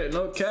ImStrict.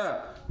 No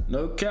cap.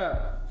 No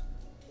cap.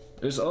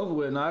 It's over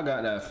with now. I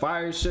got that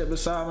fire shit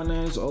beside my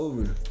name. It's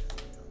over.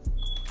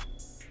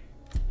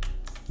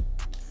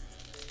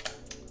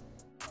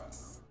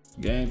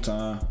 Game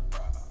time.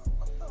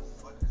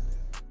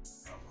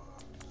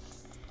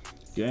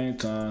 Game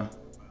time.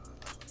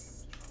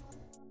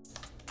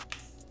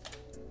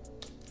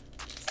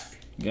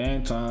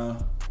 Game time.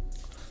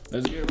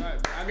 Let's get right.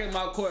 I get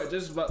my court.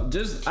 Just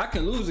I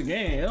can lose a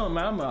game. It don't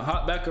matter. I'm gonna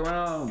hop back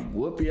around,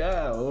 whoop your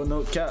ass. Oh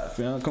no cap,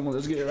 fam. Come on,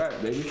 let's get it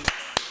right, baby.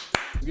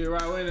 Let's get it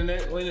right. Win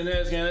the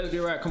next game. Let's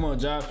get right. Come on,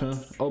 job him.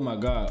 Oh my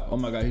god. Oh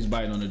my god. He's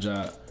biting on the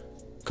job.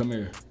 Come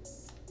here.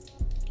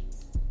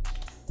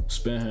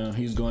 Spin him.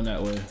 He's going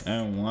that way.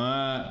 And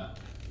one.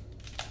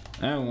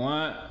 And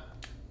one.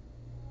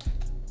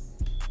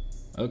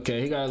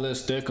 Okay, he got a little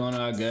stick on it,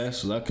 I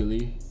guess.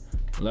 Luckily.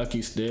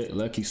 Lucky stick.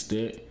 Lucky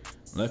stick.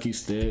 Lucky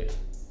stick.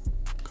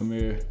 Come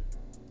here.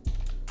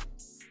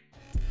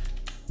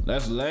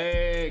 That's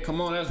leg.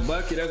 Come on, that's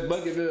bucket. That's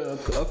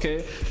Bucketville.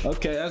 Okay,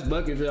 okay, that's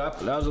Bucketville.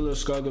 That was a little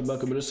struggle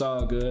bucket, but it's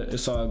all good.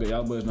 It's all good.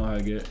 Y'all boys know how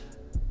to get.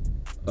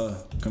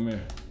 Come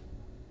here.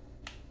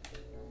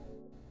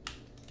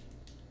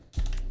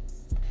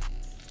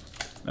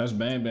 That's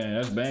bang bang.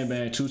 That's bang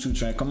bang. Choo choo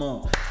train. Come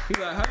on. He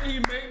like, how did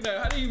you make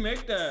that? How do you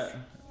make that?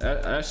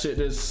 That shit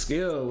is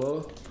skill,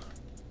 bro.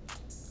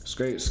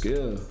 Straight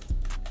skill.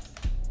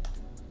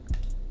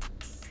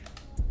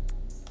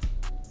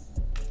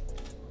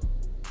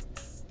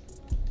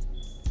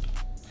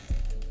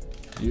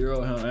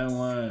 Euro him and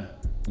one.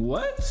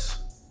 What?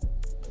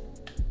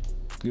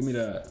 Give me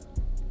that.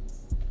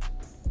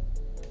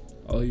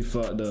 Oh, he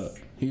fucked up.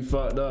 He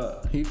fucked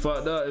up. He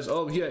fucked up. It's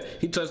over.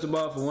 He touched the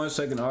ball for 1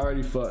 second.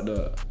 Already fucked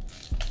up.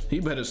 He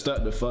better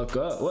start the fuck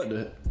up. What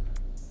the?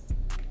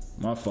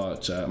 My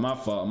fault, chat. My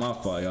fault. My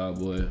fault, y'all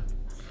boy.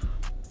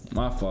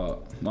 My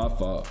fault. My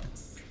fault.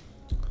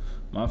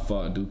 My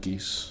fault,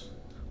 Dookies.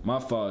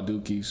 My fault,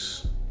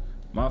 Dookies.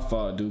 My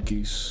fault,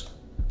 Dookies.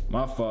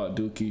 My fault,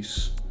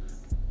 Dookies.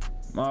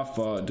 My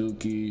fault,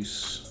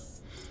 Dookies.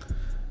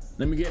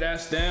 Let me get that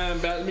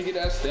stand back. Let me get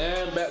that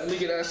stand back. Let me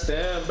get that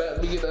stand back.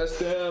 Let me get that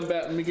stand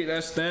back. Let me get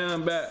that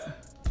stand back.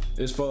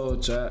 It's full,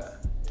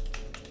 chat.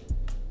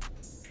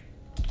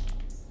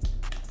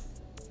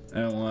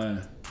 And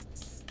one.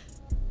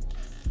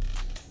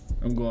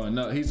 I'm going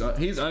no. He's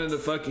under the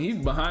fucking. He's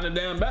behind the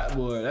damn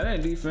backboard. That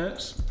ain't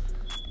defense.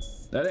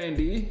 That ain't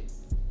D.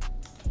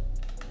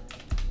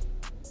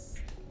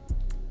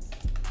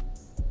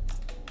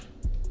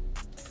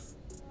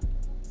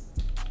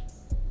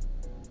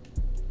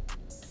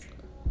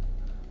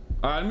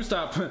 Alright, let me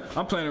stop.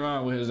 I'm playing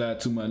around with his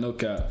ass too much. No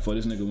cap. For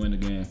this nigga win the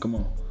game. Come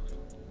on.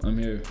 I'm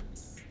here.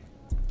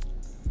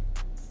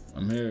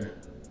 I'm here.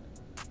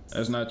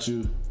 That's not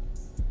you.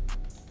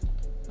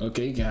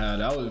 Okay, you can have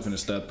that. I wasn't finna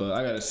step up.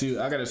 I gotta see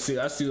what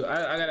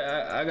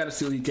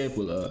he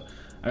capable of.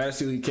 I gotta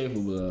see what he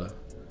capable of.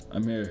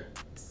 I'm here.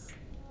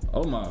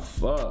 Oh my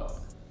fuck.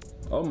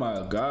 Oh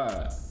my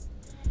god.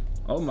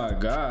 Oh my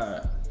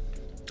god.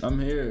 I'm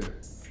here.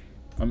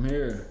 I'm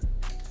here.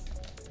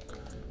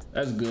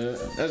 That's good.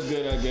 That's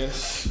good, I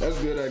guess. That's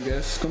good, I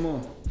guess. Come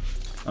on.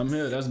 I'm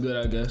here. That's good,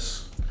 I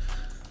guess.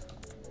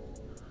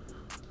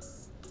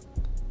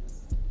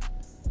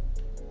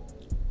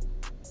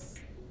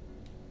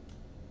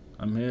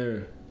 I'm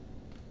here.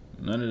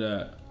 None of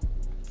that.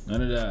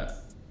 None of that.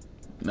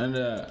 None of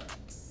that.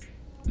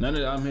 None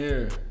of that. I'm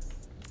here.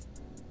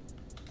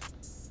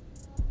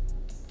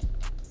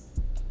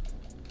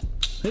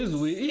 He's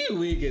weak. He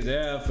weak as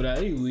hell for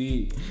that. He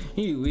weak.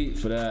 He weak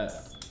for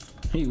that.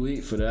 He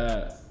weak for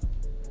that.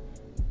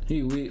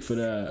 He weak for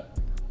that.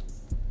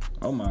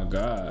 Oh my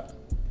god.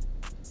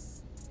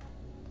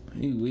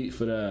 He weak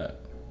for that.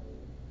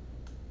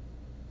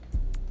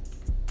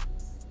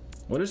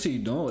 What is he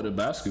doing with the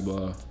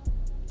basketball?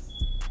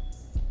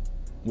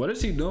 What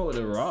is he doing with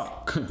the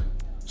rock?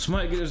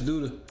 Somebody get this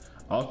dude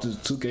off this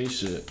 2K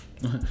shit.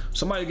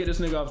 Somebody get this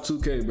nigga off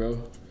 2K,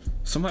 bro.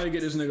 Somebody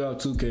get this nigga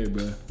off 2K,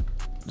 bro.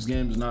 This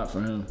game is not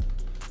for him.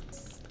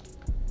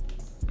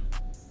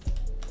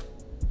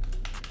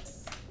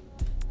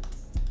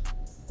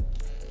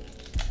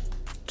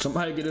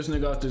 Somebody get this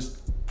nigga off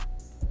this.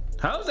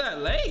 How's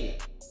that late?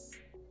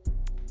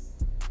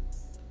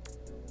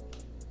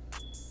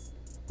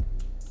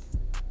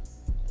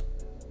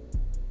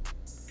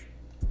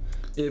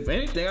 If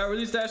anything, I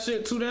released that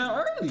shit too damn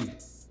early.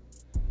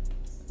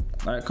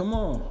 Like, come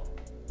on.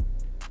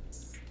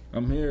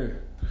 I'm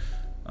here.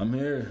 I'm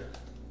here.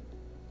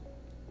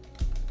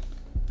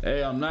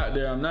 Hey, I'm not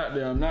there. I'm not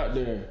there. I'm not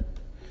there.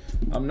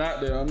 I'm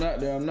not there. I'm not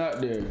there. I'm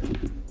not there.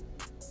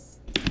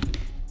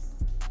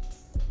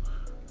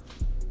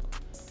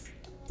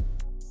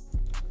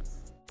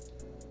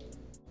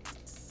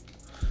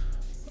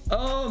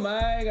 Oh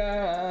my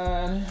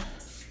god.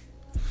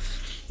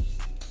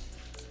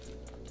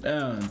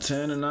 Damn,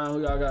 10 and 9,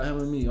 who y'all got him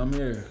and me? I'm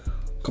here.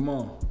 Come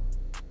on.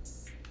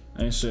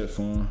 Ain't shit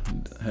for him.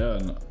 Hell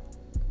no.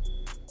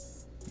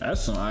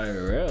 That's some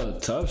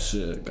IRL tough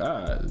shit.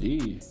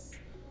 Golly.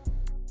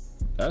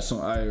 That's some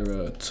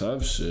IRL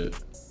tough shit.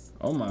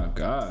 Oh my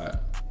god.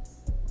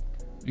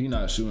 He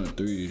not shooting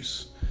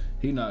threes.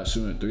 He not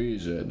shooting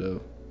threes yet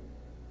though.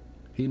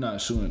 He not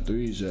shooting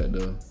threes yet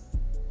though.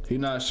 He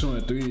not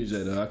shooting threes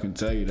yet though, I can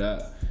tell you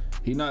that.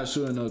 He not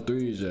shooting no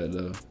threes yet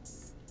though.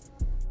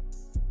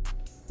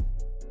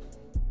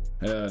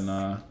 Hell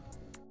nah.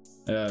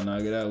 Hell nah,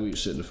 get that weak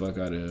shit the fuck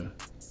out of here.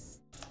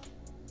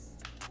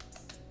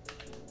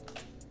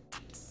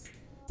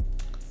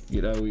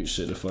 Get that weak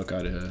shit the fuck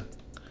out of here.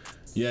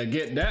 Yeah,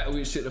 get that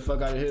weak shit the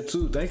fuck out of here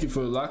too. Thank you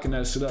for locking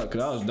that shit up,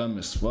 cause I was dumb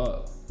as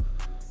fuck.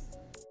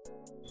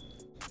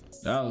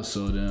 That was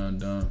so damn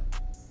dumb.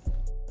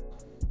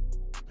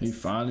 He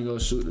finally go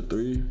shoot the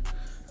three.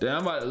 Damn,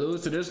 I'm about to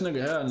lose to this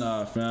nigga. Hell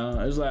nah, fam.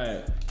 It's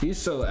like, he's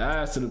so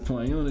ass to the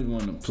point you don't even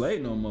want to play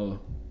no more.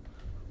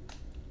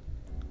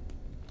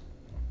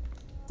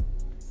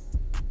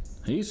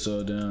 He's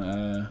so damn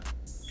ass.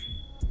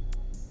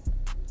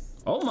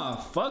 Oh my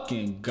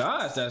fucking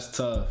gosh, that's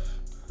tough.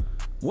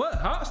 What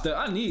hot step?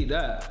 I need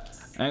that.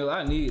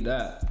 I need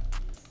that.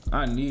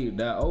 I need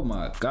that. Oh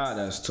my god,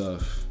 that's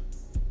tough.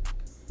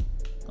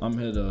 I'm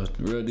here though.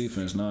 Real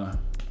defense now.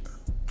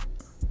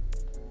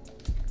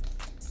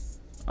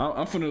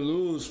 I'm finna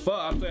lose.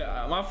 Fuck,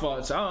 my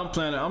fault. I'm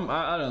playing.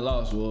 I done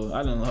lost, boy.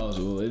 I done lost,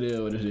 boy. It is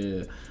what it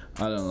is.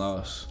 I done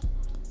lost.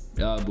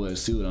 Y'all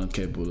boys see what I'm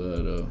capable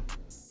of, though.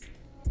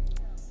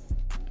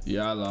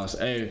 Yeah, I lost.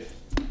 Hey,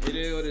 it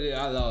is what it is.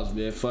 I lost,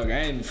 man. Fuck, I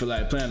ain't even feel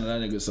like playing that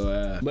nigga so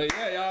ass. But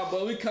yeah, y'all,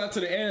 boy, we come to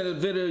the end of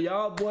the video.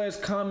 Y'all boys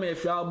comment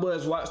if y'all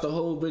boys watch the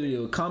whole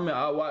video. Comment,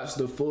 I watched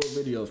the full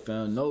video,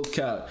 fam. No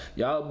cap.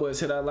 Y'all boys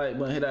hit that like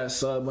button, hit that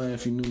sub button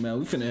if you new, man.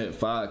 We finna hit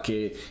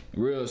 5K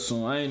real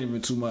soon. I ain't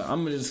even too much.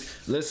 I'ma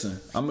just, listen,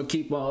 I'ma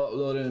keep on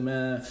uploading,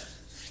 man.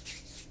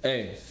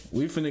 Hey,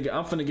 I'm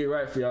finna get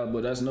right for y'all,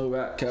 but that's no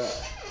rap cap.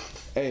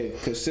 Hey,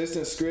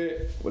 consistent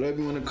script,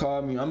 whatever you want to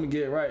call me, I'm gonna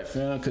get right,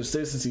 fam.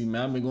 Consistency,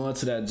 man. I've been going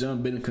to that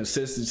gym, building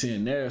consistency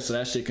in there, so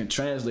that shit can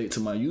translate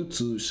to my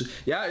YouTube shit.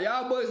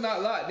 Y'all boys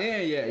not locked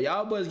in yet.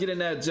 Y'all boys get in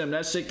that gym.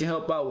 That shit can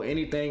help out with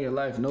anything in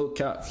life. No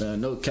cap,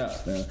 fam. No cap,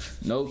 fam.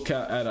 No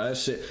cap at all. That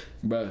shit,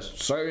 bro.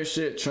 Certain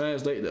shit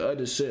translate to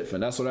other shit,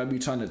 fam. That's what I be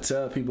trying to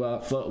tell people I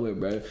fuck with,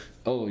 bro.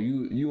 Oh,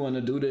 you want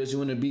to do this? You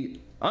want to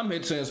be? I'm here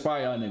to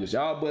inspire y'all niggas.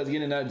 Y'all boys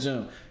get in that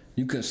gym.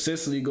 You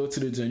consistently go to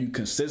the gym. You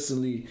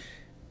consistently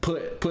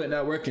putting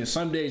that work in.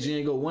 Some days you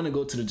ain't gonna want to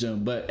go to the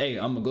gym, but hey,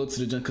 I'm gonna go to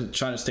the gym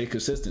trying to stay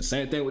consistent.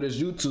 Same thing with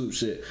this YouTube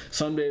shit.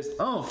 Some days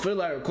I don't feel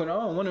like recording.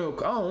 I don't want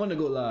to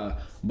go live,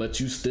 but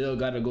you still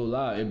gotta go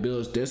live. It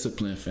builds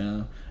discipline,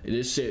 fam.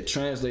 This shit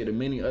translate to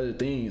many other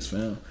things,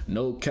 fam.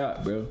 No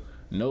cap, bro.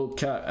 No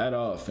cap at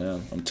all,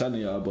 fam. I'm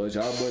telling y'all boys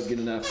get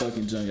in that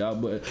fucking gym. Y'all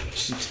boys,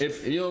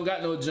 if you don't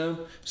got no gym,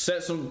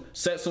 set some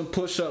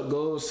push-up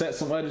goals, set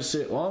some other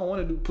shit. Well, I don't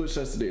want to do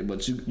push-ups today,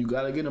 but you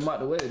gotta get them out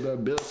the way, bro.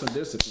 Build some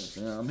discipline,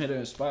 fam. I'm here to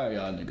inspire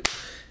y'all niggas.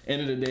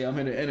 End of the day, I'm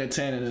here to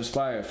entertain and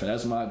inspire, fam.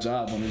 That's my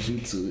job on this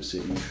YouTube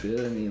shit. You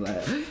feel me?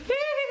 Like,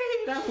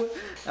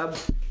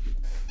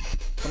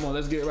 come on,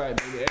 let's get right,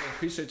 baby. Hey,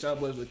 appreciate y'all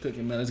boys for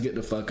cooking, man. Let's get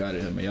the fuck out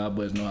of here, man. Y'all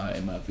boys know how I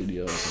end my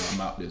videos,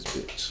 and I'm out this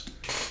bitch.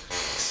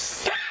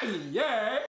 Yeah.